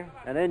engineer?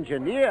 an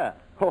engineer?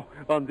 Oh,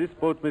 on this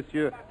boat,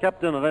 monsieur,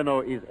 Captain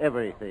Renault is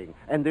everything.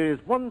 And there is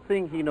one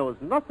thing he knows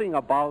nothing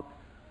about,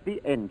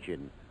 the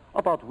engine.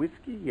 About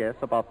whiskey, yes.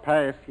 About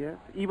Paris, yes.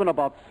 Even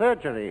about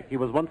surgery. He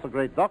was once a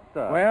great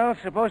doctor. Well,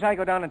 suppose I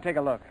go down and take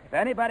a look. If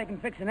anybody can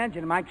fix an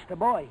engine, Mike's the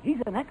boy. He's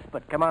an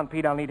expert. Come on,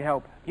 Pete, I'll need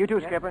help. You too,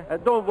 Skipper.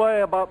 Don't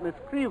worry about Miss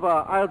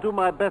Cleaver. I'll do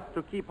my best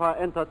to keep her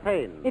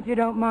entertained. If you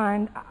don't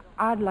mind,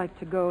 I'd like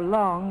to go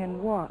along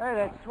and watch. Hey,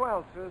 that's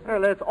swell, Susan.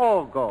 Well, let's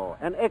all go.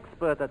 An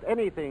expert at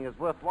anything is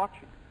worth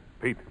watching.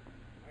 Pete,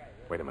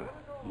 wait a minute.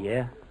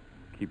 Yeah?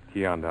 Keep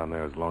Keon down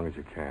there as long as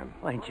you can.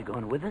 Why ain't you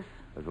going with us?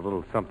 There's a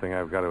little something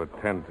I've got to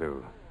attend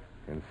to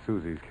in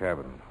Susie's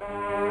cabin.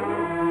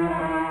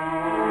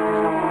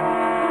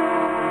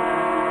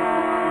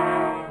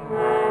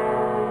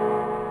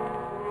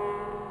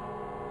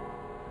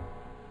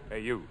 Hey,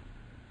 you.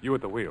 You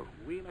at the wheel.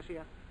 Oui,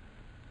 monsieur.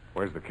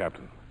 Where's the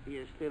captain? He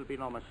is still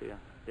below, monsieur.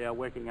 They are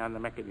working on the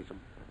mechanism.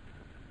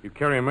 You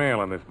carry mail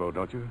on this boat,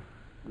 don't you?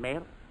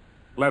 Mail?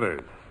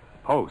 Letters.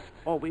 Post.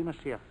 Oh, oui,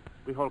 monsieur.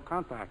 We hold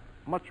contract.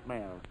 Much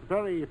mail.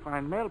 Very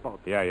fine mailboat.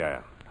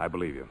 Yeah. I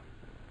believe you.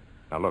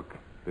 Now, look.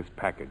 This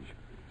package.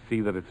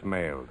 See that it's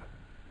mailed.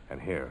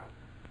 And here,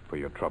 for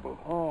your trouble.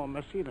 Oh,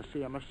 merci.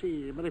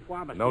 Mille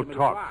fois, monsieur. No mille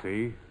talk, fois.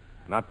 see?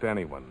 Not to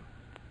anyone.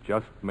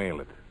 Just mail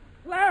it.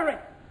 Larry,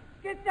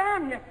 get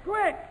down here,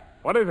 quick!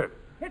 What is it?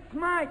 It's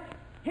Mike.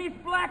 He's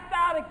blacked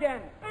out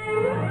again.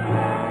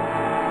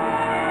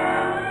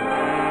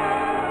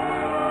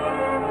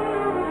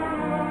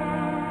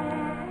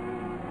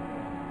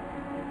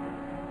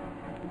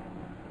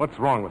 What's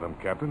wrong with him,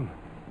 Captain?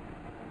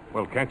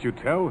 Well, can't you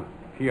tell?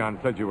 Keon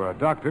said you were a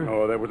doctor.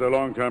 Oh, that was a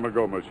long time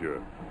ago,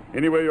 monsieur.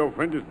 Anyway, your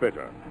friend is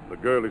better. The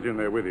girl is in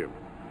there with him.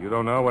 You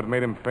don't know what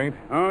made him faint?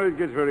 Oh, it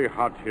gets very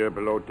hot here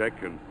below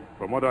deck, and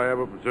from what I have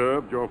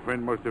observed, your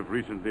friend must have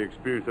recently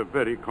experienced a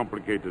very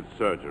complicated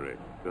surgery.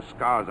 The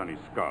scars on his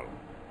skull.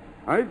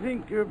 I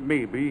think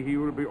maybe he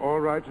will be all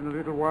right in a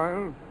little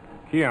while.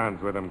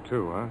 Keon's with him,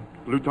 too, huh?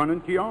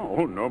 Lieutenant Keon?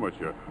 Oh, no,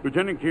 monsieur.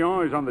 Lieutenant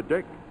Keon is on the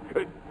deck.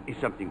 Is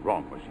something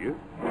wrong, monsieur?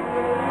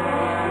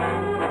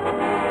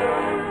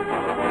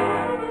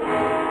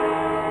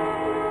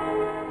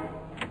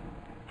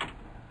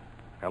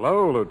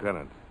 Hello,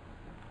 Lieutenant.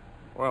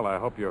 Well, I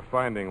hope you're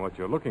finding what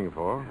you're looking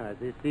for.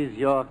 This is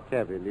your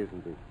cabin,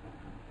 isn't it?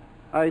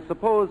 I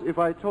suppose if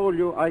I told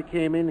you I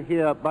came in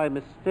here by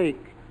mistake,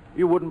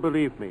 you wouldn't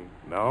believe me.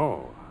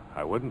 No,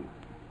 I wouldn't.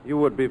 You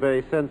would be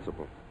very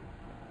sensible.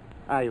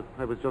 I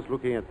was just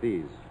looking at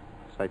these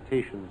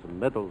citations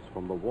and medals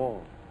from the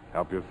war.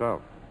 Help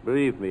yourself.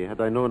 Believe me, had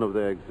I known of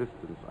their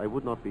existence, I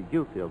would not be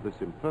guilty of this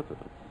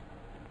impertinence.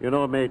 You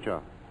know,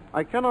 Major,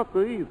 I cannot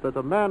believe that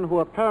a man who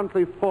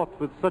apparently fought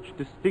with such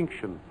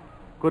distinction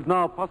could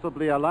now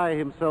possibly ally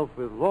himself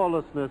with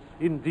lawlessness,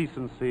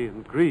 indecency,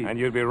 and greed. And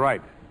you'd be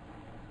right.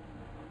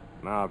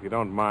 Now, if you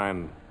don't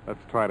mind, let's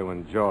try to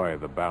enjoy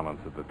the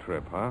balance of the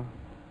trip, huh?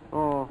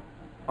 Oh,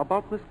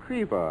 about Miss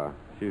Cleaver.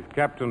 She's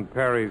Captain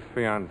Perry's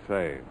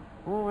fiancée.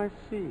 Oh, I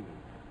see.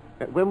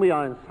 When we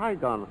are in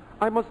Saigon,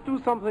 I must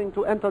do something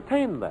to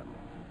entertain them.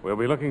 We'll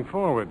be looking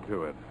forward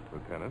to it,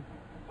 Lieutenant.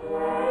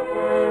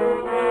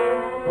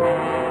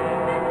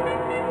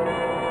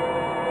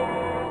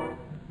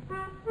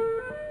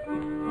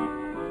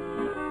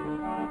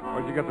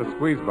 Where'd you get the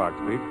squeeze box,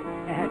 Pete?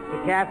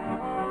 The captain.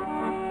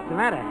 What's the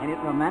matter? Ain't it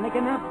romantic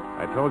enough?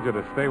 I told you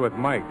to stay with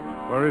Mike.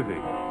 Where is he?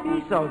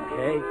 He's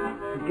okay.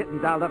 He's getting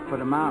dialed up for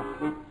the mouth.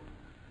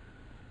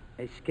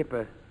 Hey,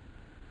 Skipper,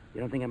 you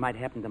don't think it might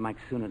happen to Mike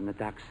sooner than the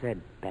doc said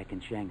back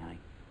in Shanghai?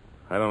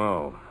 I don't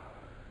know.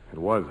 It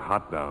was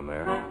hot down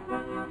there.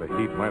 The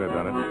heat might have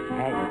done it.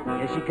 Hey,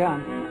 here she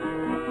comes.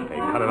 Hey,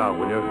 cut it out,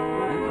 will you?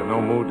 She's in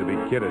no mood to be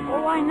kidded.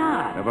 Oh, why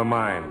not? Never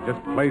mind.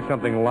 Just play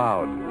something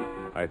loud.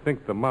 I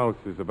think the mouse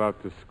is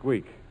about to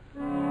squeak.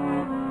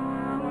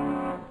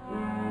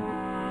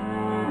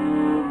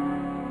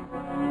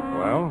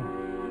 Well,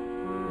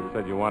 you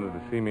said you wanted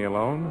to see me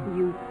alone?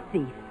 You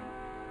thief.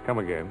 Come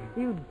again.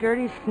 You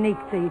dirty sneak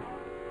thief.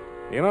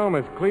 You know,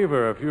 Miss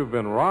Cleaver, if you've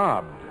been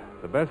robbed,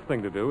 the best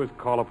thing to do is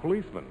call a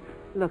policeman.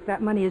 Look,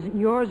 that money isn't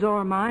yours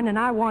or mine, and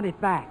I want it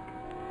back.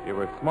 You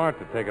were smart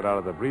to take it out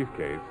of the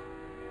briefcase,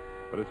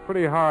 but it's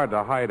pretty hard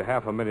to hide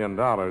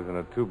 $500,000 in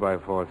a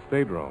 2x4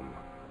 stateroom.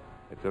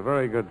 It's a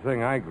very good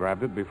thing I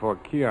grabbed it before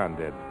Keon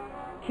did.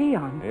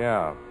 Keon?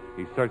 Yeah,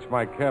 he searched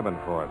my cabin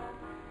for it.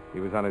 He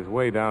was on his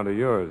way down to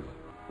yours.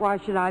 Why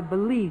should I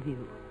believe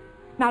you?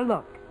 Now,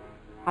 look,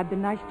 I've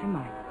been nice to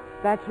Mike.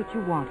 That's what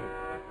you wanted.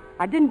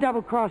 I didn't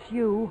double-cross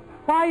you.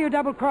 Why are you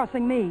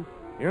double-crossing me?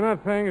 You're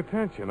not paying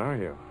attention, are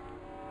you?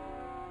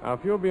 Now,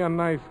 if you'll be a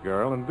nice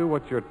girl and do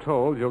what you're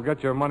told, you'll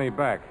get your money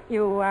back.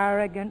 You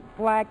arrogant,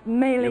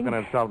 blackmailing... You can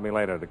insult me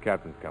later. The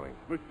captain's coming.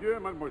 Monsieur,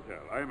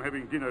 mademoiselle, I am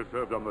having dinner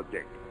served on the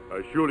deck.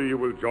 Surely you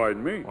will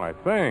join me? Why,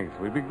 thanks.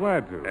 We'd be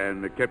glad to.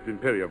 And Captain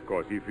Perry, of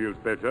course, he feels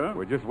better?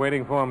 We're just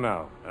waiting for him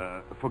now.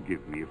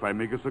 Forgive me if I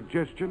make a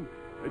suggestion.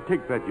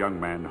 Take that young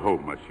man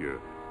home, monsieur,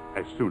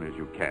 as soon as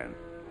you can.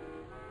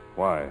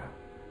 Why?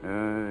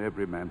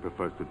 Every man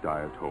prefers to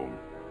die at home.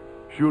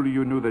 Surely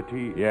you knew that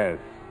he... Yes,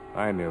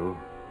 I knew.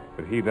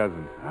 But he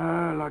doesn't.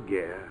 Ah, la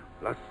guerre.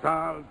 La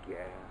sale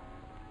guerre.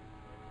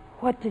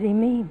 What did he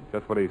mean?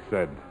 Just what he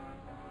said.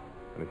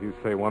 And if you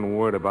say one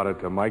word about it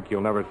to Mike,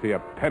 you'll never see a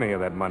penny of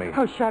that money.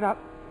 Oh, shut up.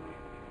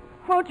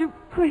 Won't you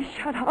please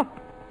shut up?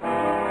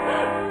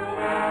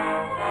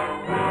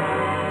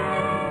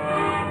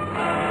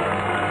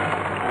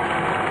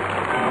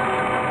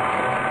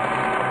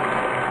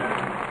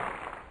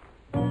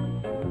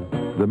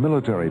 The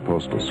Military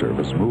Postal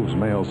Service moves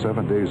mail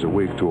 7 days a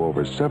week to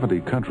over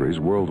 70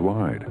 countries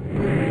worldwide.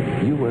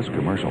 U.S.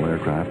 commercial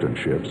aircraft and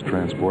ships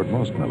transport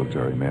most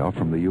military mail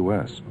from the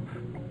U.S.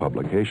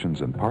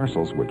 Publications and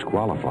parcels which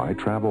qualify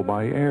travel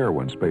by air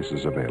when space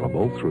is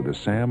available through the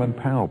SAM and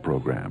PAL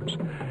programs.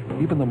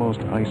 Even the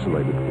most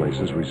isolated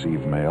places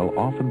receive mail,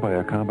 often by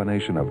a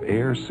combination of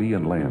air, sea,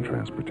 and land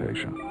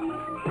transportation.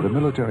 The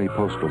Military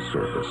Postal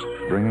Service,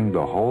 bringing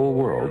the whole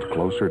world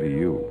closer to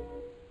you.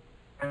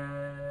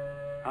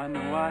 I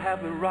know I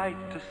have the right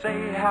to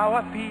say how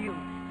I feel,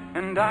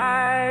 and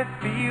I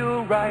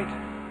feel right.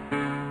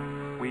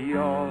 We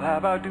all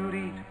have our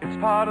duties, it's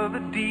part of the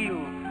deal,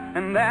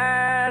 and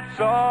that's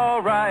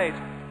all right.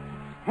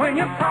 When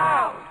you're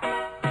proud,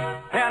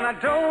 and I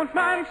don't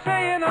mind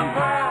saying I'm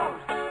proud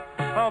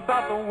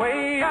about the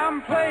way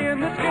I'm playing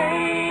this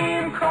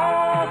game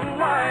called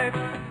life.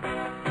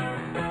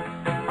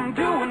 I'm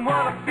doing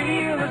what I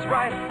feel is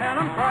right, and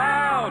I'm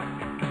proud,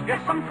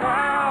 yes, I'm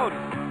proud.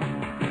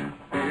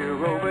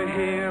 We're over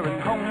here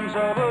and home's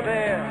over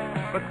there,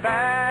 but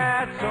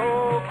that's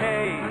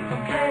okay. It's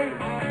okay,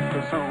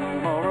 'cause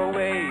home or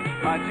away,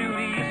 my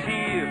duty is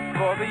here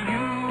for the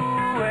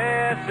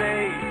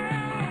USA.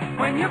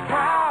 When you're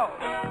proud,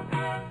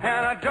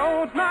 and I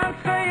don't mind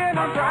saying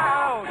I'm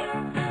proud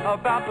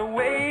about the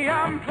way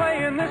I'm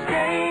playing this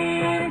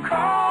game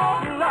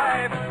called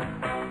life.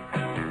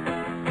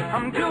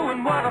 I'm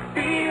doing what I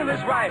feel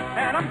is right,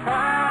 and I'm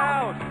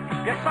proud.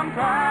 Yes, I'm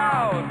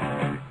proud.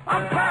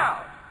 I'm proud.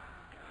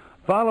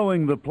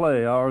 Following the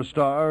play, our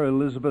star,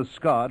 Elizabeth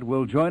Scott,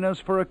 will join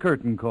us for a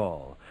curtain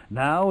call.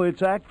 Now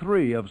it's Act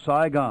 3 of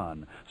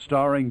Saigon,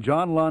 starring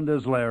John Lund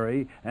as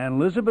Larry and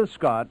Elizabeth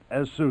Scott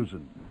as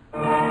Susan.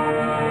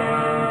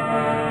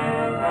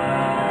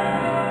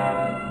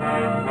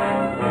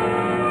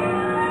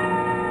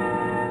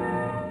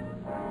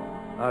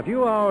 A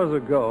few hours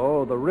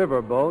ago, the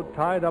riverboat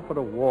tied up at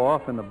a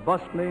wharf in the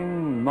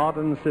bustling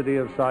modern city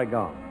of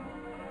Saigon.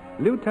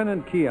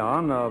 Lieutenant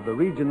Keon of the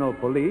regional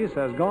police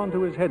has gone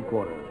to his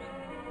headquarters,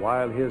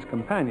 while his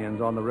companions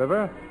on the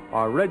river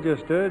are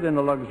registered in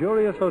a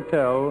luxurious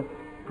hotel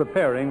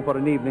preparing for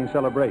an evening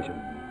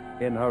celebration.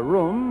 In her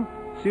room,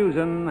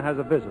 Susan has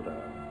a visitor.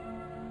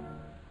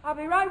 I'll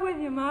be right with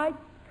you, Mike.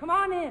 Come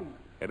on in.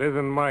 It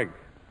isn't Mike.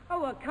 Oh,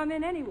 well, come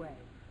in anyway.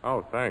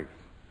 Oh, thanks.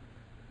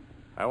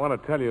 I want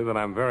to tell you that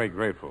I'm very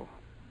grateful.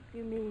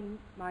 You mean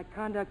my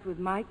conduct with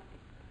Mike?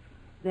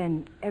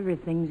 Then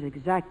everything's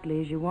exactly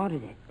as you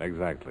wanted it.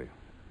 Exactly.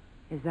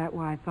 Is that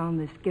why I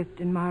found this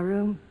gift in my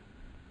room?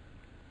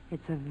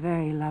 It's a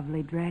very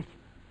lovely dress.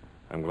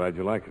 I'm glad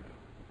you like it.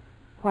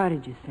 Why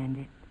did you send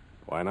it?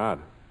 Why not?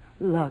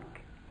 Look,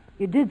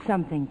 you did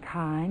something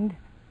kind.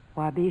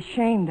 Why be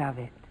ashamed of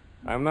it?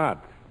 I'm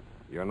not.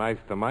 You're nice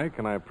to Mike,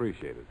 and I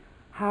appreciate it.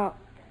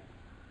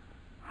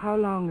 How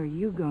long are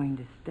you going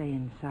to stay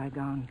in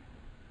Saigon?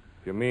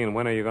 If you mean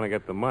when are you going to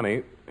get the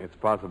money, it's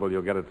possible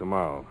you'll get it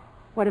tomorrow.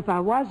 What if I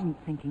wasn't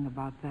thinking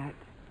about that?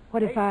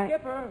 What if Hey,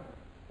 Skipper,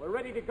 we're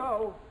ready to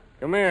go.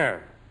 Come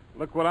here.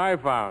 Look what I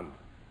found.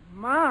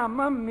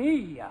 Mamma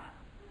mia.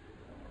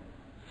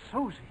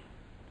 Susie.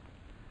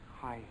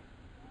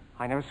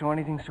 I never saw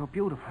anything so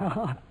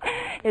beautiful.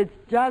 It's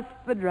just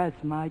the dress,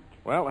 Mike.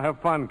 Well, have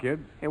fun,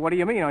 kids. Hey, what do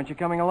you mean? Aren't you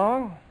coming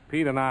along?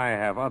 Pete and I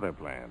have other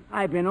plans.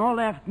 I've been all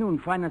afternoon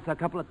finding us a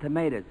couple of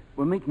tomatoes.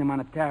 We're meeting them on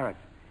a terrace.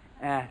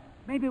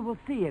 Maybe we'll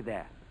see you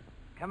there.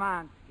 Come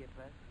on,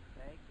 Skipper.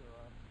 Take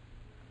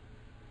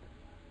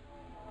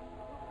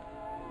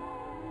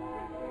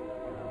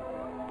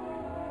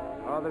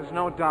off. Oh, there's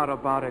no doubt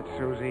about it,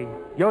 Susie.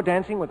 You're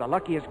dancing with the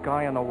luckiest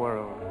guy in the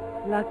world.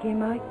 Lucky,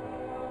 Mike?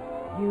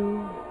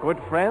 You... Good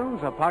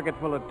friends, a pocket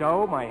full of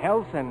dough, my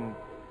health, and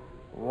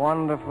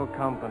wonderful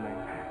company.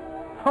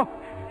 Oh,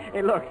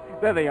 hey, look,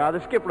 there they are,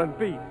 the Skipper and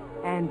Pete.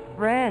 And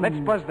friends. Let's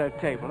buzz their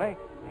table, eh?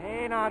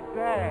 Hey, not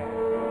bad.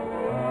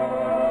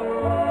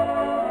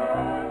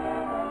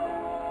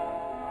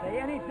 Say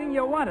anything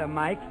you want to,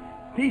 Mike.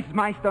 These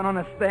mice don't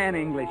understand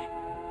English.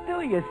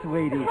 Do you,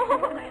 sweetie?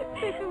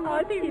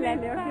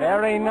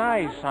 Very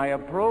nice, I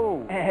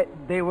approve.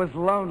 They was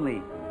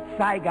lonely.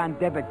 Saigon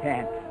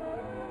debutantes.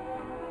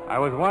 I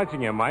was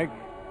watching you, Mike.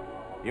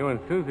 You and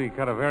Susie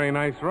cut a very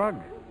nice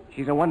rug.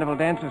 She's a wonderful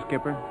dancer,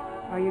 Skipper.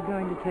 Are you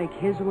going to take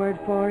his word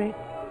for it?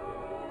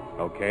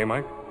 Okay,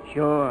 Mike?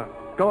 Sure.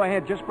 Go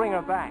ahead, just bring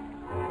her back.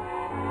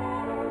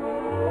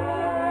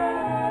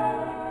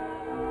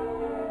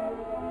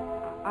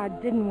 I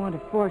didn't want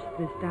to force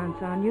this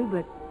dance on you,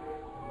 but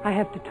I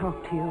have to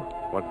talk to you.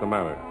 What's the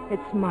matter?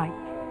 It's Mike.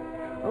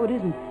 Oh, it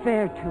isn't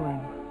fair to him.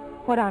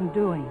 What I'm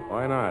doing.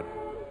 Why not?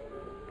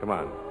 Come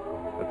on.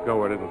 Let's go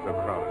where it isn't so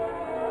crowded.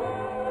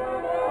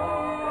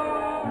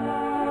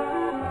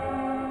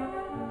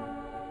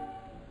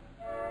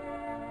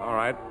 All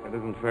right. It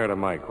isn't fair to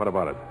Mike. What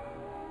about it?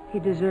 He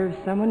deserves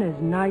someone as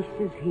nice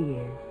as he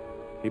is.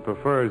 He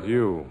prefers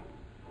you.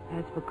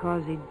 That's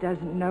because he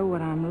doesn't know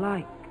what I'm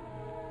like.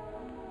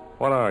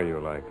 What are you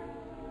like?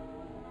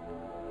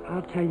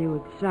 I'll tell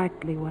you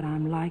exactly what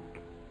I'm like.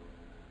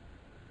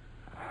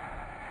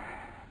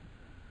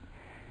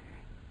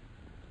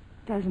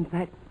 Doesn't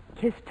that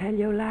kiss tell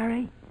you,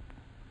 Larry?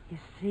 You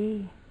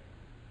see,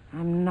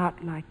 I'm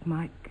not like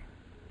Mike.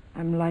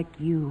 I'm like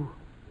you.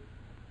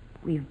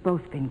 We've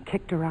both been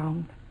kicked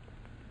around.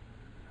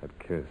 That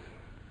kiss.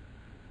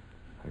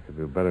 I could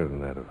do better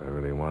than that if I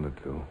really wanted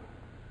to.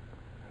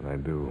 And I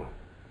do.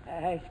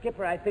 Hey,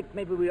 Skipper, I think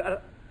maybe we ought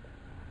to...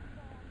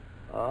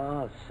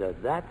 Oh, so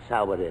that's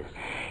how it is.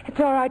 It's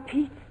all right,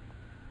 Pete.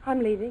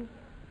 I'm leaving.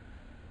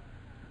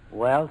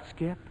 Well,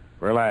 Skip?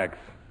 Relax.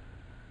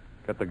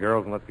 Get the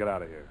girls and let's get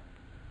out of here.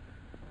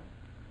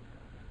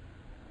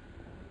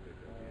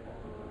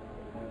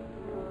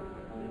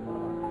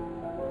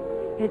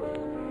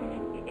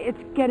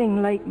 It's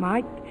getting late,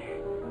 Mike.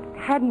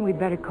 Hadn't we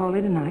better call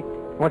it a night?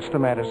 What's the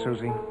matter,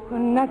 Susie? Well,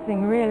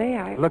 nothing really.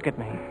 Look at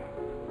me.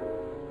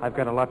 I've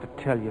got a lot to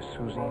tell you,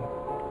 Susie.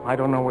 I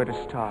don't know where to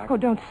start. Oh,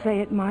 don't say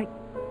it, Mike.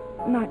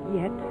 Not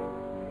yet.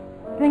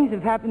 Things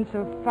have happened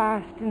so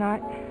fast, and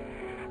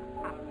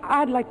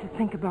I'd like to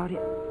think about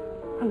it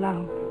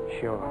alone.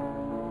 Sure.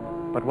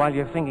 But while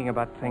you're thinking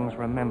about things,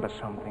 remember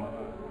something.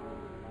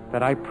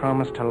 That I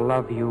promised to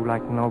love you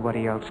like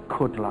nobody else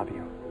could love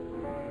you.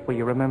 Will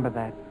you remember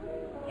that?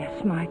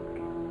 Yes, Mike.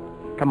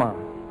 Come on.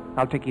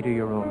 I'll take you to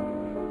your room.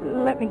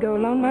 Let me go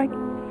alone, Mike,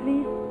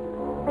 please.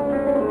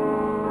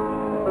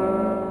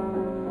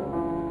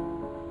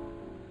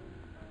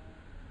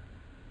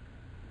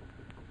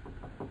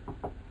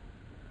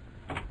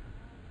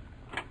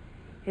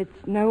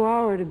 It's no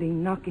hour to be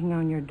knocking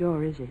on your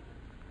door, is it?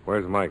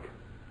 Where's Mike?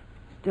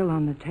 Still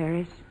on the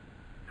terrace.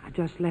 I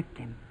just left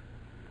him.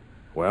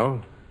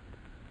 Well?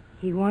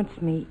 He wants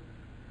me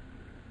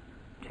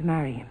to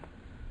marry him.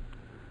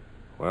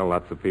 Well,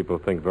 lots of people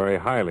think very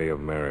highly of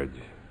marriage.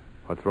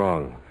 What's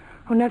wrong?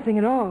 Oh, nothing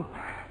at all.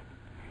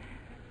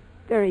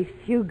 Very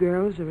few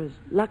girls are as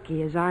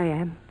lucky as I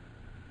am.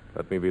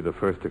 Let me be the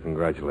first to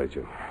congratulate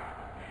you.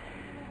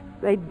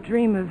 They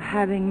dream of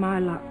having my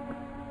luck.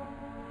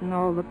 And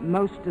all that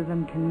most of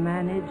them can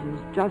manage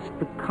is just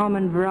the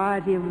common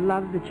variety of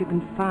love that you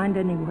can find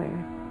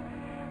anywhere.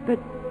 But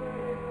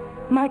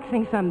Mike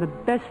thinks I'm the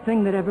best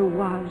thing that ever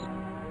was.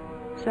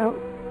 So,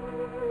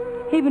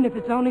 even if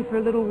it's only for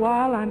a little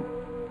while, I'm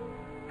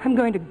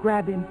going to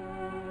grab him.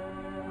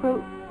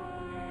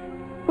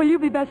 Will you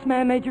be best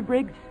man, Major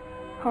Briggs?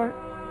 Or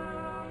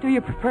do you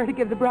prefer to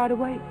give the bride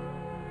away?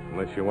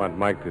 Unless you want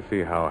Mike to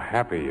see how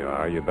happy you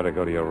are, you better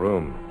go to your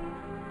room.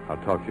 I'll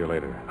talk to you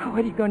later. Oh,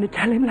 what are you going to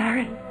tell him,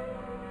 Larry?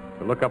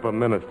 To look up a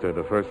minister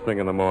the first thing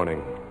in the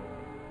morning.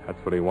 That's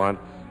what he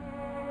wants.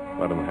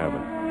 Let him have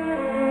it.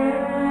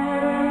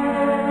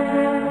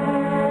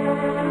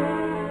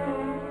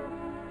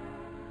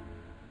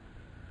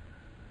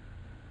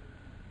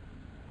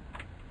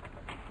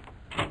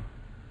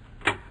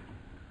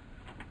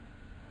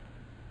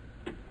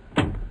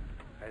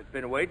 I've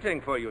been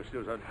waiting for you,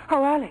 Susan.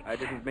 Oh, Alex. I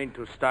didn't mean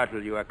to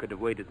startle you. I could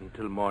have waited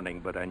until morning,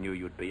 but I knew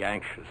you'd be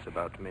anxious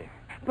about me.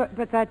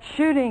 But that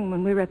shooting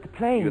when we were at the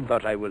plane... You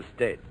thought I was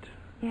dead.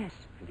 Yes.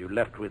 And you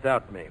left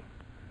without me.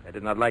 I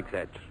did not like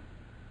that.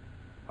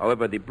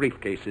 However, the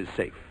briefcase is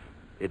safe.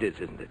 It is,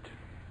 isn't it?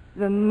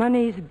 The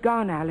money's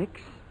gone,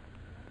 Alex.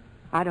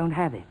 I don't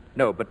have it.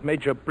 No, but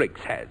Major Briggs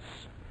has.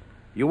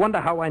 You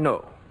wonder how I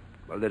know?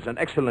 Well, there's an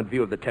excellent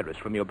view of the terrace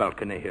from your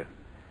balcony here.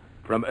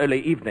 From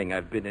early evening,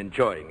 I've been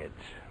enjoying it.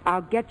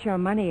 I'll get your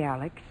money,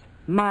 Alex.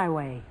 My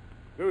way.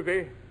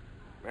 Susie,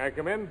 may I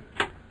come in?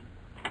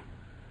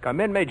 Come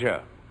in,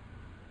 Major.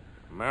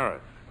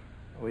 Maris.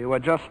 We were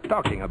just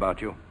talking about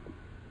you.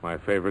 My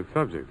favorite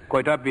subject.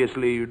 Quite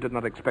obviously, you did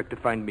not expect to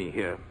find me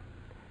here.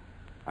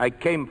 I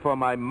came for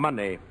my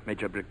money,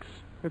 Major Briggs.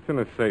 It's in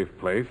a safe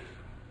place.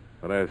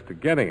 But as to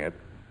getting it,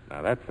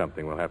 now that's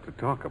something we'll have to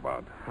talk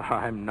about.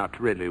 I'm not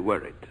really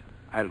worried.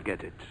 I'll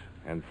get it.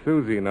 And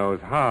Susie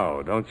knows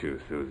how, don't you,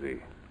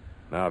 Susie?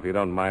 Now, if you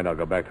don't mind, I'll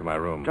go back to my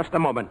room. Just a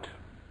moment.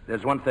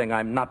 There's one thing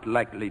I'm not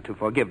likely to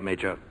forgive,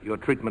 Major. Your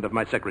treatment of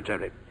my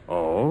secretary.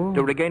 Oh?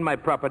 To regain my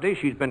property,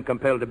 she's been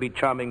compelled to be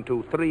charming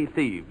to 3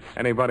 thieves.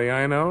 Anybody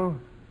I know?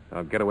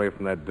 Now get away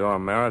from that door,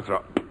 Maris,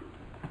 or...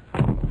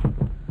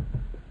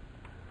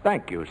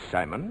 Thank you,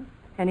 Simon.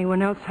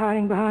 Anyone else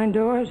hiding behind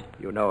doors?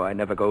 You know I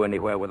never go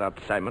anywhere without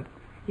Simon.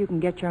 You can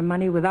get your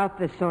money without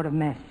this sort of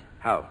mess.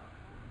 How?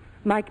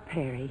 Mike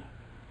Perry.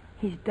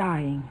 He's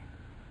dying.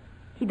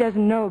 He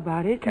doesn't know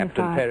about it.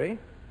 Captain Perry?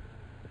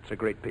 It's a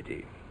great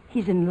pity.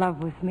 He's in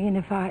love with me, and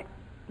if I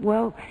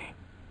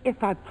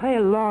play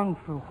along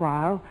for a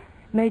while,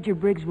 Major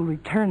Briggs will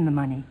return the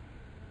money.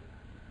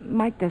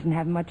 Mike doesn't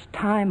have much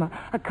time,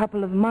 a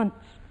couple of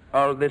months.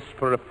 All this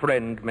for a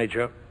friend,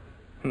 Major.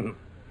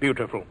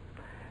 Beautiful.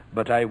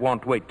 But I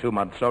won't wait 2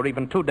 months or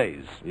even 2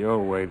 days.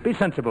 You'll wait. Be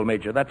sensible,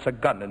 Major. That's a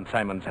gun in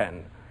Simon's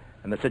hand.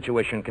 And the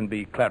situation can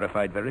be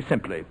clarified very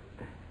simply.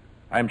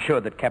 I'm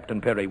sure that Captain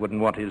Perry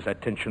wouldn't want his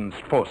attentions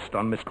forced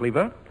on Miss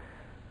Cleaver.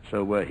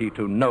 So were he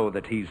to know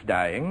that he's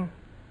dying,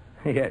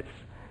 yes.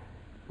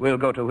 We'll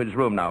go to his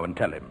room now and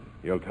tell him.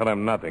 You'll tell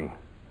him nothing.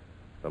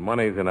 The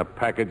money's in a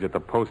package at the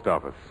post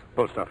office.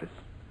 Post office?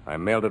 I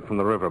mailed it from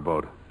the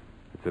riverboat.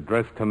 It's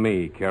addressed to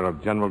me, care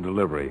of General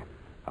Delivery.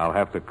 I'll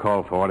have to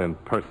call for it in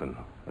person.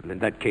 Well, in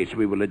that case,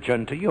 we will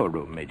adjourn to your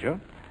room, Major.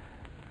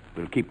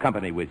 We'll keep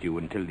company with you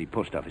until the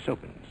post office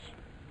opens.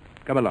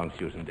 Come along,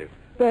 Susan, dear.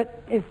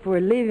 But if we're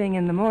leaving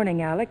in the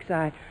morning, Alex,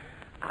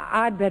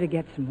 I'd better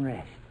get some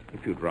rest.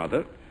 If you'd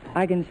rather.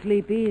 I can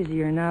sleep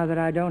easier now that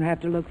I don't have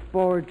to look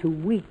forward to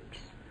weeks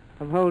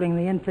of holding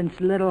the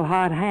infant's little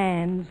hot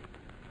hands.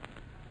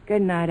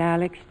 Good night,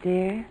 Alex,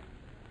 dear.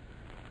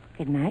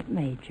 Good night,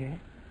 Major.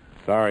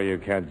 Sorry you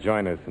can't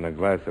join us in a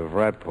glass of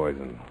rat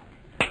poison.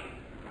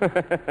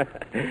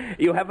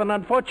 You have an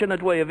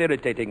unfortunate way of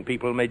irritating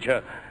people,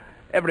 Major.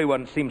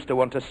 Everyone seems to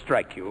want to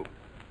strike you.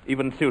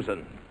 Even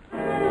Susan.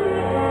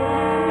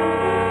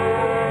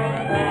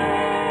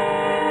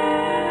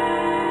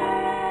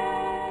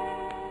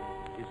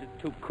 Is it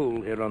too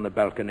cool here on the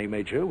balcony,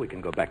 Major? We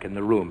can go back in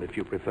the room if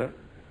you prefer.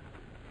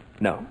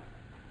 No?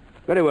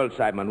 Very well,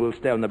 Simon. We'll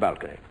stay on the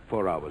balcony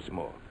 4 hours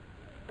more.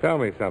 Tell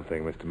me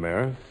something, Mr.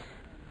 Maris.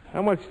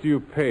 How much do you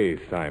pay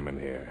Simon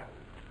here?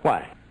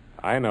 Why?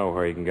 I know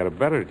where he can get a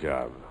better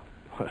job.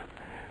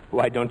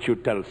 Why don't you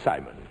tell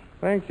Simon?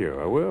 Thank you,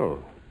 I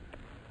will.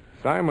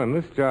 Simon,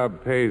 this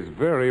job pays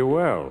very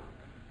well.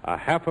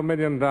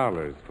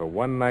 $500,000 for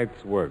 1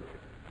 night's work.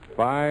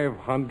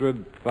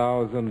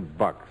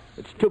 $500,000.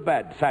 It's too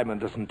bad Simon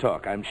doesn't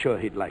talk. I'm sure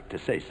he'd like to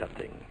say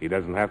something. He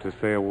doesn't have to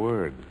say a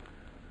word.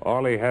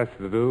 All he has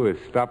to do is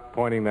stop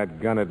pointing that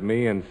gun at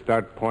me and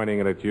start pointing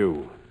it at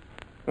you.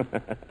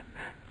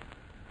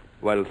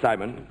 Well,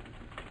 Simon.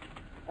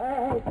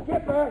 Hey,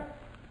 Skipper!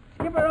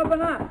 Skipper,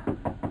 open up!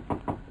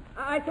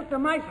 I took the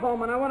mice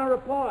home and I want to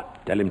report.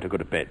 Tell him to go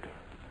to bed.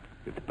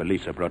 If the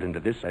police are brought into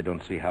this, I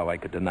don't see how I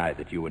could deny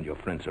that you and your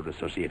friends are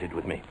associated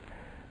with me.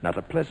 Not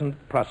a pleasant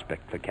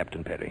prospect for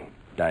Captain Perry,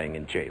 dying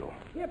in jail.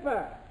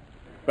 Skipper!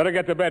 Better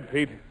get to bed,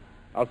 Pete.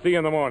 I'll see you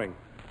in the morning.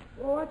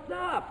 Well, what's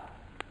up?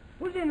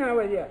 Who's in there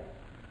with you?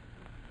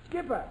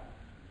 Skipper.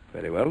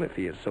 Very well, if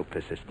he is so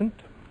persistent.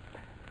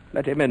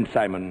 Let him in,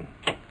 Simon.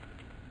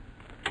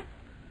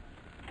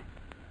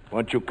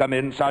 Won't you come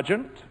in,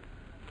 Sergeant?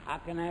 How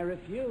can I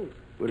refuse?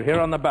 We're here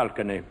on the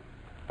balcony.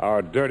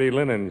 Our dirty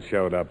linen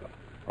showed up,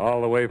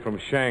 all the way from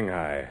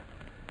Shanghai.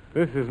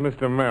 This is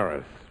Mr.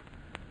 Maris.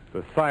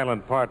 The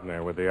silent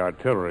partner with the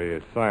artillery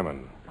is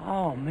Simon.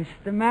 Oh,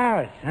 Mr.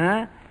 Maris,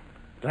 huh?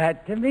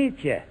 Glad to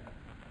meet you.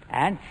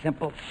 And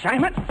Simple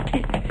Simon.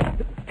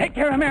 Take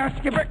care of Maris,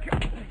 Skipper.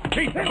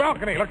 Pete, the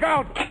balcony, look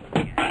out!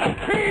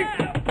 Pete!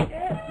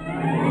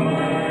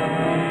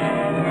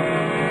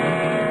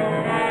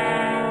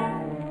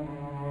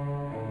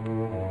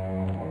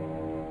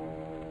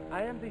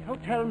 I am the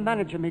hotel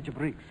manager, Major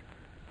Briggs.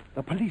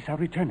 The police are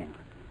returning.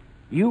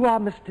 You are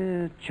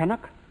Mr.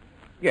 Chunnock?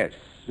 Yes.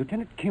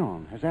 Lieutenant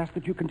Keon has asked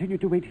that you continue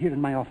to wait here in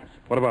my office.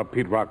 What about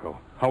Pete Rocco?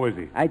 How is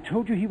he? I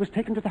told you he was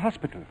taken to the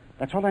hospital.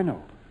 That's all I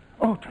know.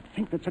 Oh, to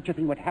think that such a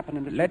thing would happen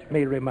in this... Let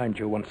me remind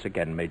you once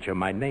again, Major,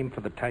 my name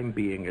for the time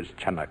being is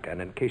Chunnock,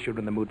 and in case you're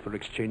in the mood for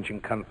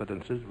exchanging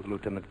confidences with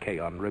Lieutenant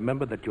Keon,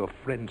 remember that your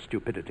friend's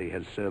stupidity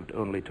has served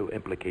only to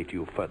implicate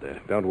you further.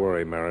 Don't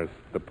worry, Maris.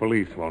 The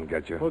police won't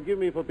get you. Forgive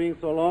me for being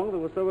so long. There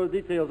were several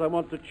details I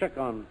want to check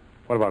on.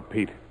 What about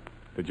Pete?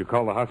 Did you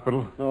call the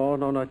hospital? No,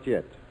 not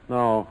yet.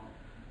 No.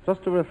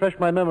 Just to refresh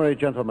my memory,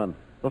 gentlemen.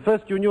 The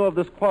first you knew of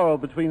this quarrel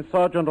between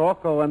Sergeant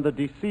Rocco and the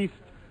deceased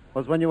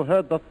was when you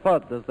heard the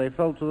thud as they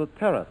fell to the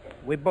terrace.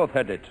 We both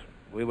heard it.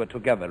 We were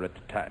together at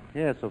the time.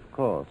 Yes, of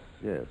course,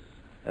 yes.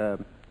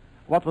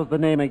 What was the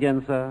name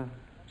again, sir?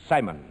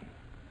 Simon.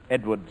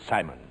 Edward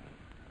Simon.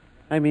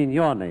 I mean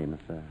your name,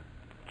 sir.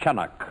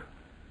 Chunnock.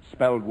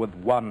 Spelled with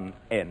one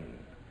N.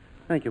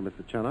 Thank you,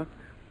 Mr. Chunnock.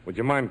 Would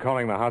you mind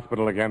calling the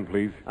hospital again,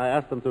 please? I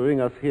asked them to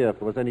ring us here if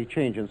there was any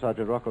change in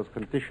Sergeant Rocco's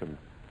condition.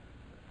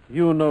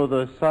 You know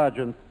the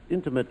sergeant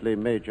intimately,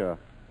 Major.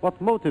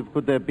 What motive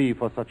could there be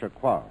for such a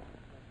quarrel?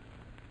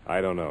 I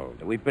don't know.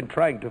 We've been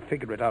trying to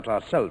figure it out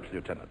ourselves,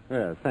 Lieutenant.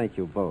 Well, thank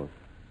you both.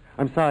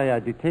 I'm sorry I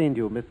detained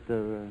you,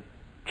 Mr.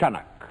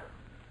 Chunnock.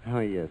 Oh,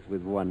 yes,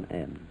 with one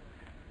N.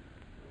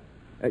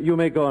 You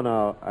may go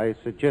now. I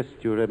suggest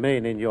you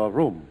remain in your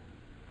room.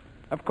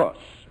 Of course.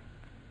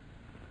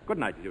 Good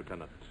night,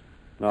 Lieutenant.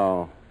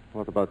 Now,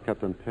 what about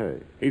Captain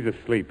Perry? He's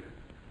asleep.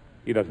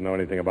 He doesn't know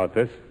anything about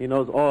this. He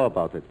knows all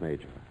about it,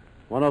 Major.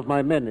 One of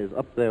my men is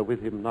up there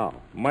with him now.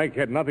 Mike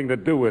had nothing to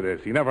do with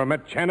this. He never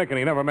met Chunnock and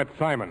he never met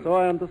Simon. So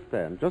I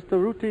understand. Just a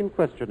routine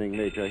questioning,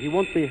 Major. He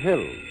won't be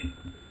held.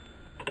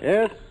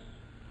 Yes?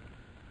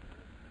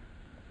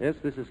 Yes,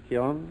 this is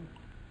Keon.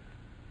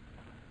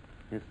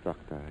 Yes,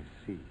 Doctor,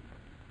 I see.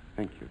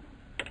 Thank you.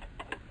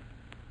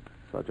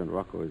 Sergeant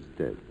Rocco is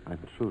dead. I'm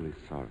truly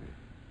sorry.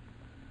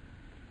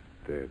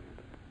 Dead.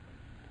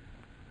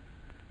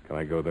 Can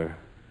I go there?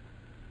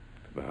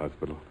 To the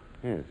hospital?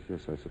 Yes,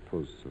 I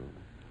suppose so.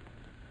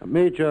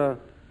 Major,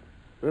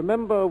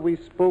 remember we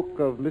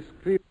spoke of Miss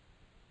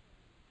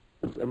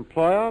Cleveland's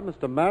employer,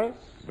 Mr. Maris?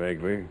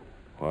 Vaguely.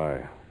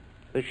 Why?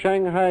 The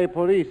Shanghai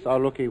police are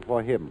looking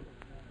for him.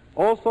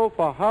 Also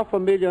for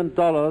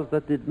 $500,000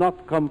 that did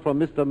not come from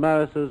Mr.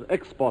 Maris's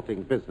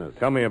exporting business.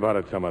 Tell me about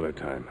it some other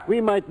time. We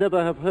might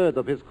never have heard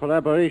of his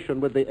collaboration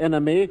with the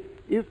enemy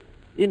if,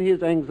 in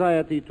his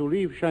anxiety to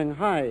leave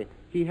Shanghai,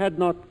 he had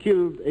not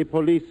killed a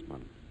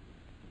policeman.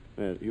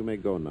 Well, you may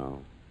go now.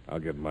 I'll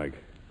get Mike.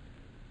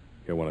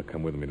 He'll want to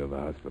come with me to the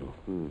hospital.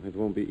 It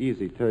won't be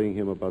easy telling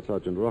him about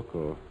Sergeant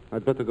Rocco.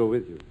 I'd better go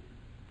with you.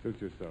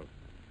 Suit yourself.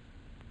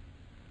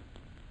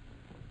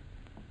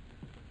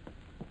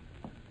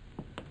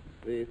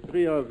 The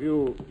three of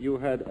you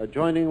had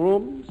adjoining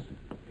rooms?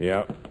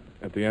 Yeah,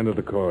 at the end of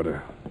the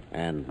corridor.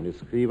 And Miss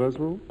Cleaver's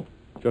room?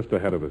 Just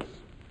ahead of us.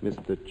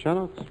 Mr.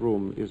 Chunnock's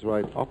room is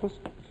right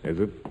opposite? Is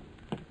it?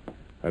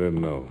 I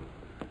didn't know.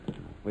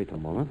 Wait a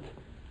moment.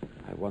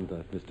 I wonder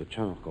if Mr.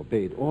 Chunnock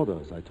obeyed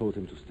orders. I told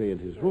him to stay in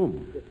his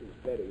room.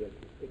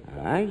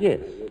 Ah,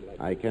 yes.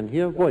 I can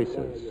hear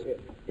voices.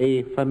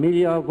 A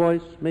familiar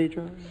voice,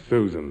 Major?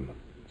 Susan.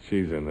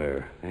 She's in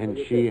there. And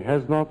she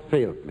has not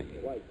failed me.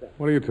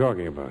 What are you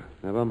talking about?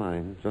 Never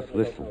mind. Just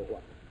listen.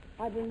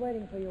 I've been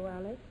waiting for you,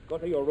 Alex. Go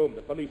to your room.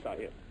 The police are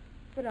here.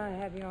 But I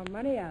have your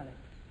money, Alex.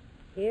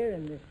 Here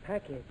in this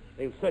package.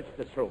 They've searched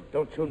this room.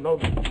 Don't you know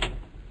them?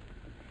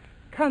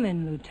 Come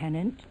in,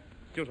 Lieutenant.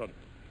 Susan.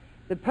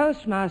 The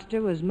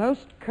postmaster was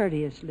most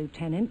courteous,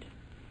 Lieutenant.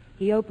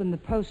 He opened the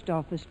post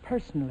office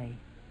personally.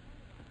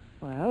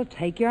 Well,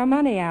 take your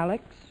money,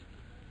 Alex.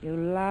 You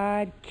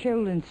lied,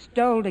 killed, and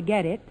stole to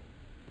get it.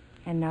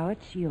 And now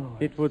it's yours.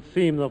 It would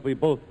seem that we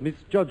both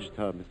misjudged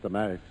her, Mr.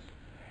 Maris.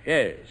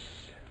 Yes.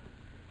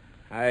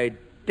 I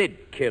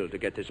did kill to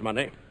get this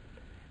money.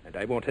 And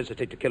I won't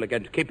hesitate to kill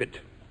again to keep it.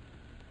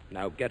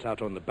 Now get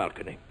out on the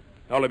balcony.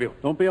 All of you.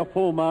 Don't be a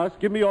fool, Maris.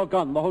 Give me your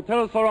gun. The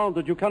hotel is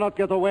surrounded. You cannot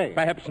get away.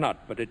 Perhaps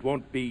not, but it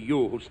won't be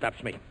you who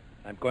stops me.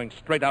 I'm going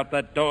straight out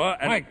that door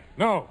and... Mike,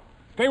 no.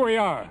 Stay where you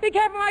are. Be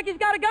careful, Mike. He's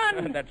got a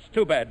gun. That's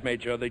too bad,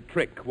 Major. The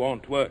trick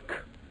won't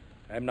work.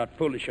 I'm not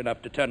foolish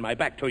enough to turn my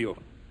back to you.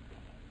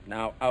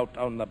 Now out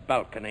on the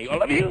balcony,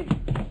 all of you.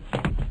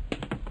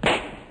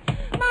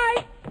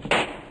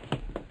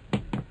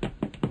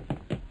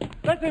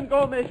 Let him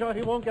go, Major.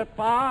 He won't get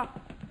far.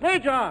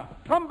 Major,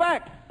 come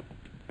back.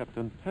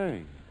 Captain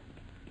Perry.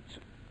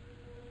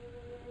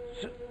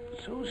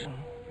 Susan.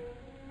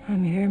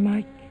 I'm here,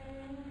 Mike.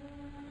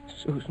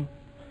 Susan.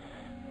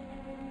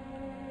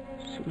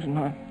 Susan,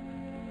 I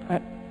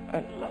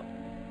love...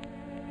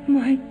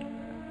 Mike.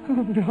 Oh,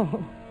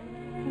 no.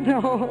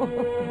 No.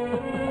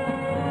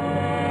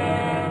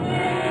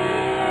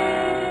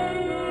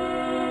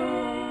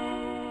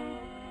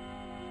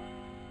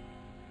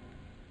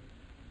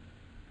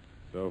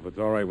 So if it's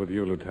all right with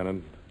you,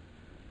 Lieutenant,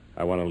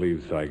 I want to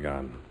leave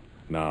Saigon.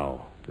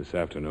 Now, this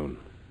afternoon.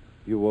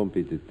 You won't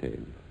be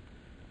detained.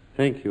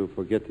 Thank you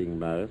for getting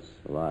Maris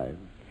alive.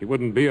 He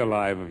wouldn't be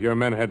alive if your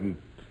men hadn't...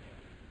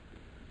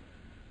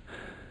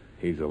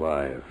 He's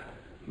alive.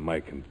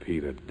 Mike and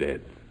Pete are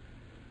dead.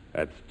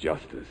 That's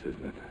justice,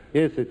 isn't it?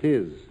 Yes, it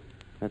is.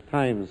 At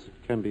times,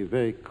 it can be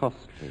very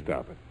costly.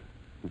 Stop it.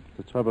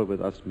 The trouble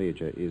with us,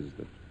 Major, is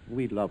that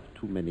we love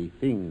too many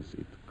things.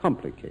 It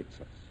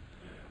complicates us.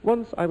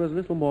 Once I was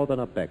little more than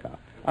a beggar.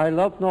 I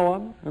loved no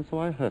one, and so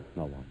I hurt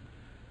no one.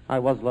 I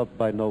was loved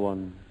by no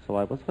one, so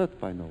I was hurt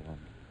by no one.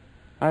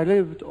 I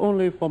lived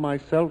only for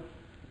myself,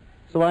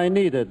 so I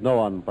needed no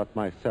one but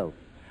myself.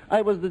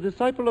 I was the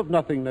disciple of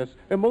nothingness,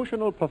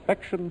 emotional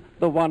perfection,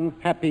 the one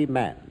happy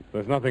man.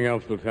 There's nothing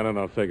else, Lieutenant.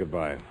 I'll say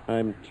goodbye.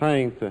 I'm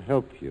trying to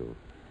help you.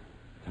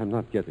 I'm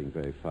not getting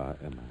very far,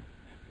 am I?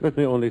 Let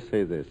me only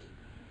say this.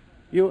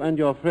 You and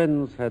your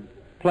friends had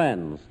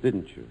plans,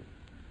 didn't you?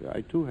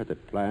 I, too, had a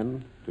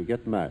plan to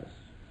get Maris.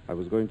 I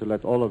was going to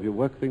let all of you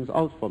work things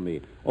out for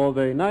me, all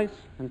very nice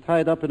and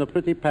tied up in a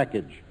pretty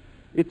package.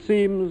 It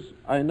seems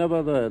I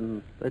never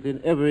learned that in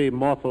every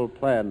mortal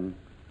plan,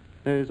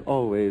 there is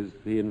always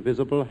the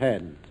invisible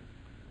hand.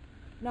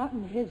 Not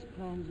in his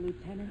plans,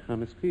 Lieutenant.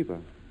 Miss Cleaver.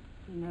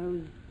 He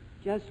knows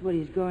just what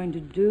he's going to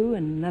do,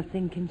 and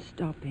nothing can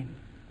stop him.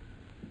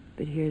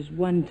 But here's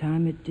one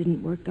time it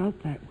didn't work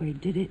out that way,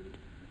 did it?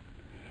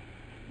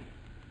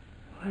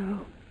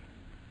 Well,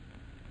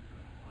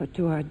 what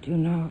do I do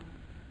now?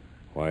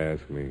 Why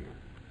ask me?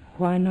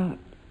 Why not?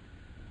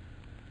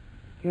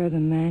 You're the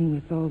man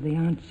with all the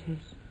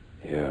answers.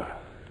 Yeah,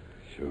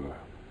 sure.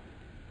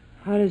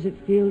 How does it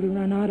feel to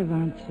run out of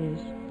answers?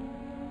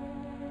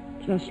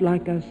 Just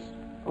like us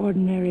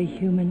ordinary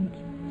humans.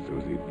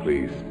 Susie,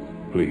 please,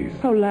 please.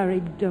 Oh,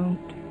 Larry,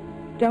 don't.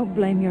 Don't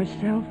blame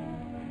yourself.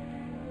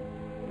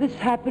 This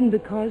happened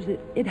because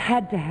it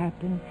had to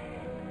happen.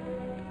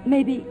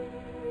 Maybe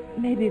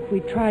if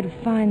we try to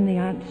find the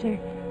answer,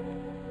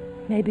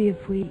 maybe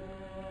if we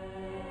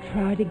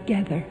try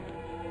together.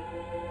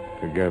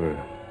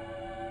 Together?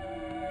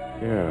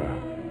 Yeah.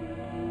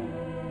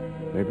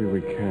 Maybe we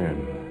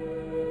can.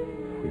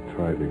 If we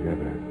try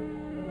together.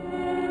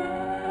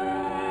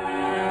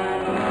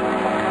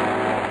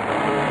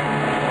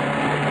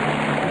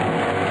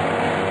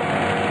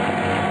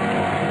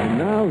 And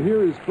now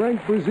here is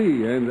Frank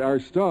Brzee and our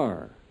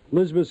star.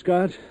 Elizabeth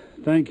Scott,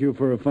 thank you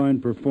for a fine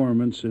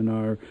performance in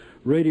our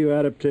radio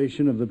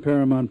adaptation of the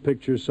Paramount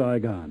picture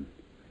Saigon.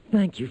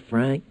 Thank you,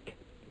 Frank.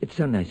 It's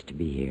so nice to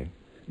be here.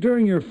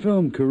 During your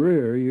film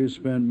career, you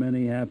spent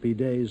many happy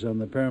days on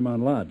the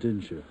Paramount lot,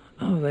 didn't you?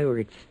 Oh, they were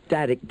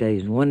ecstatic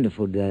days,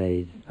 wonderful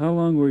days. How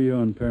long were you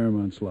on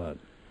Paramount's lot?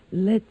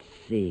 Let's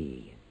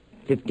see,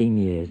 15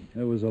 years.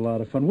 It was a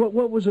lot of fun.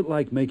 What was it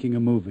like making a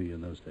movie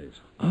in those days?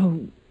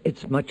 Oh,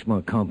 it's much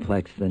more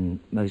complex than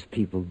most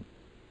people,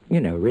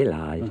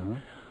 realize. Uh-huh.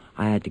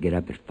 I had to get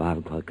up at 5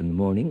 o'clock in the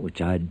morning,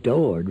 which I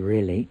adored,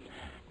 really.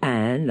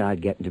 And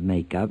I'd get into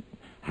makeup,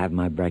 have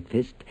my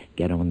breakfast,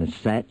 get on the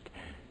set,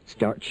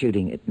 start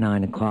shooting at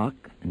 9 o'clock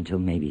until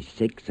maybe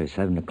 6 or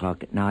 7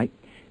 o'clock at night,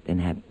 then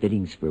have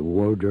fittings for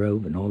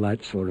wardrobe and all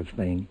that sort of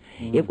thing.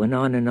 Mm. It went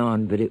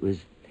on, but it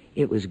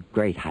was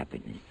great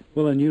happiness.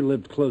 Well, and you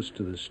lived close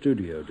to the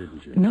studio,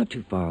 didn't you? Not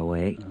too far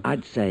away. Uh-huh.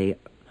 I'd say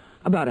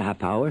about a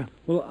half hour.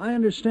 Well, I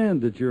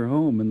understand that your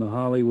home in the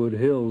Hollywood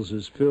Hills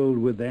is filled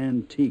with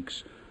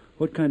antiques.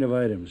 What kind of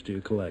items do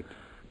you collect?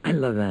 I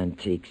love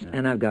antiques,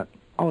 and I've got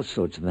all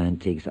sorts of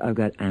antiques. I've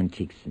got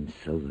antiques in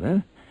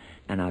silver,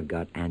 and I've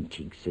got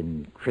antiques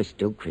in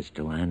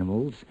crystal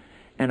animals,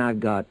 and I've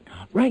got...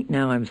 Right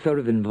now, I'm sort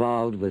of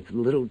involved with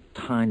little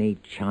tiny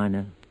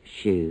China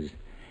shoes.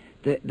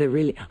 They're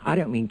really... I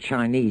don't mean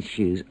Chinese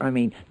shoes. I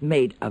mean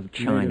made of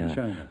China. Made of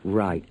China.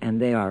 Right,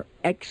 and they are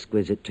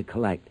exquisite to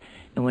collect.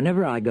 And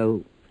whenever I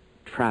go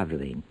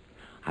traveling,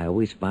 I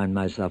always find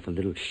myself a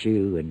little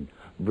shoe in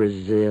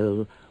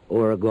Brazil,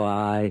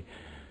 Uruguay,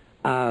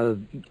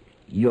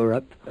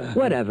 Europe,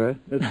 whatever.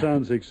 It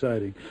sounds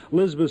exciting.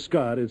 Elizabeth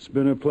Scott, it's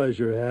been a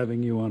pleasure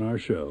having you on our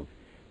show.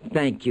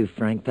 Thank you,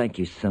 Frank. Thank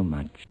you so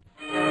much.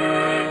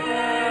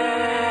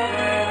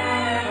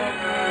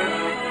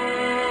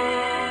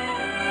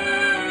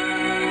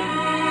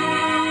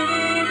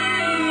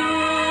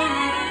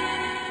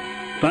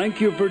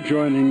 Thank you for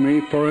joining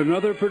me for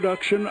another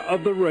production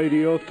of the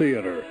Radio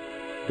Theatre.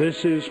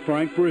 This is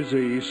Frank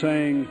Brzee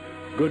saying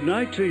good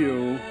night to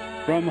you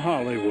from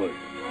Hollywood.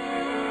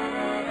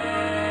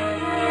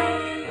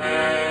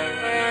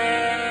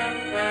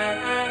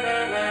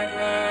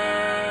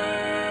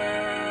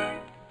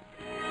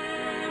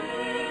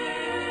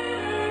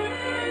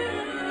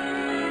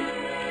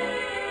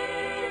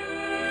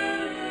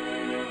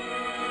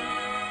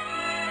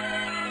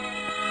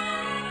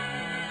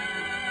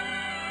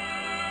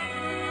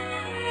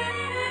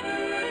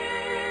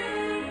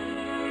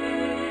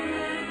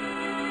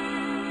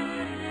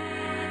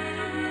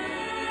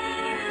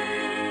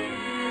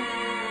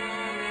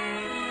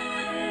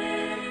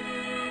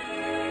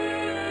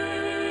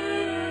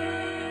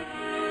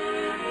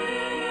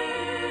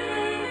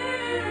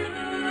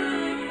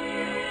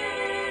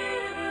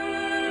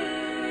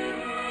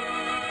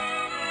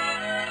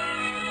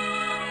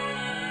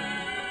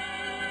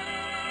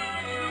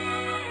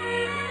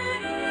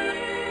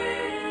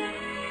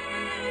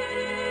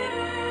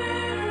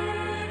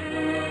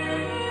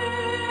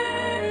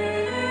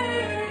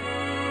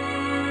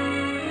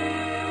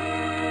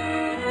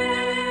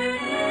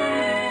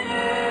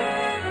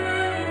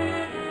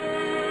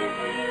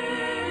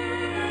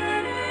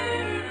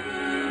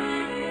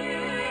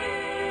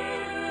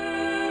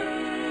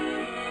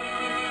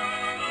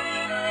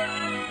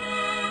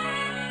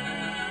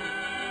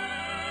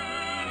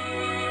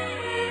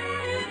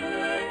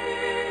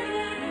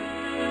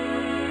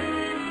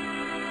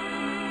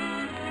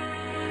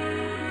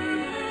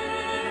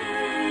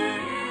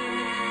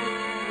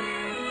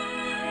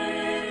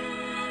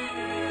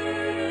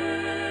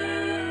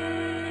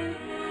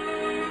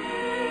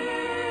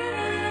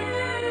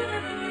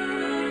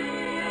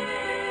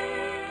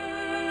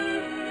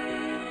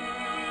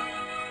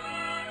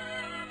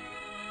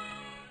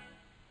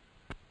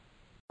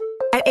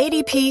 At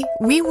ADP,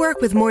 we work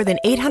with more than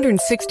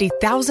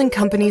 860,000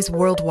 companies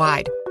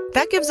worldwide.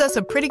 That gives us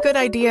a pretty good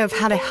idea of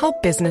how to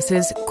help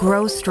businesses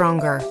grow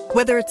stronger.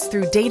 Whether it's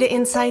through data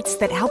insights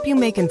that help you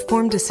make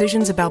informed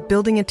decisions about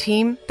building a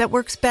team that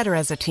works better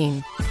as a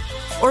team,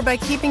 or by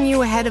keeping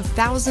you ahead of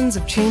thousands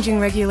of changing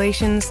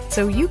regulations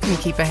so you can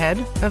keep ahead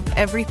of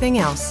everything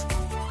else.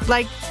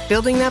 Like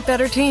building that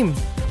better team.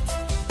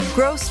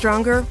 Grow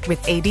stronger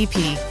with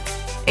ADP.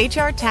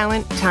 HR,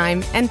 talent,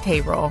 time, and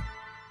payroll.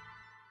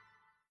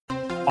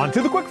 On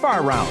to the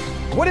quickfire round.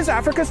 What is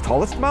Africa's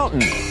tallest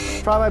mountain?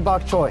 Try my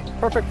bok choy.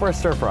 Perfect for a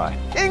stir fry.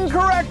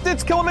 Incorrect.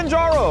 It's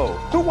Kilimanjaro.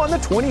 Who won the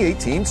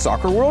 2018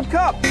 Soccer World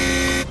Cup?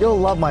 You'll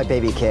love my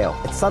baby kale.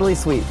 It's subtly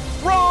sweet.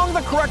 Wrong.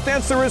 The correct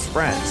answer is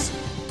France.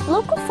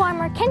 Local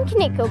farmer Ken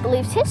Kaneko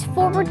believes his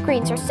forward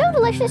greens are so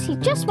delicious he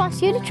just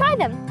wants you to try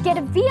them. Get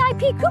a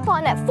VIP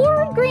coupon at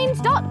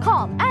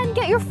forwardgreens.com and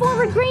get your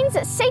forward greens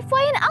at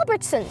Safeway and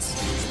Albertsons.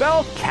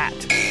 Spell cat.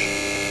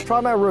 Try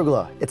my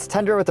arugula. It's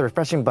tender with a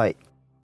refreshing bite.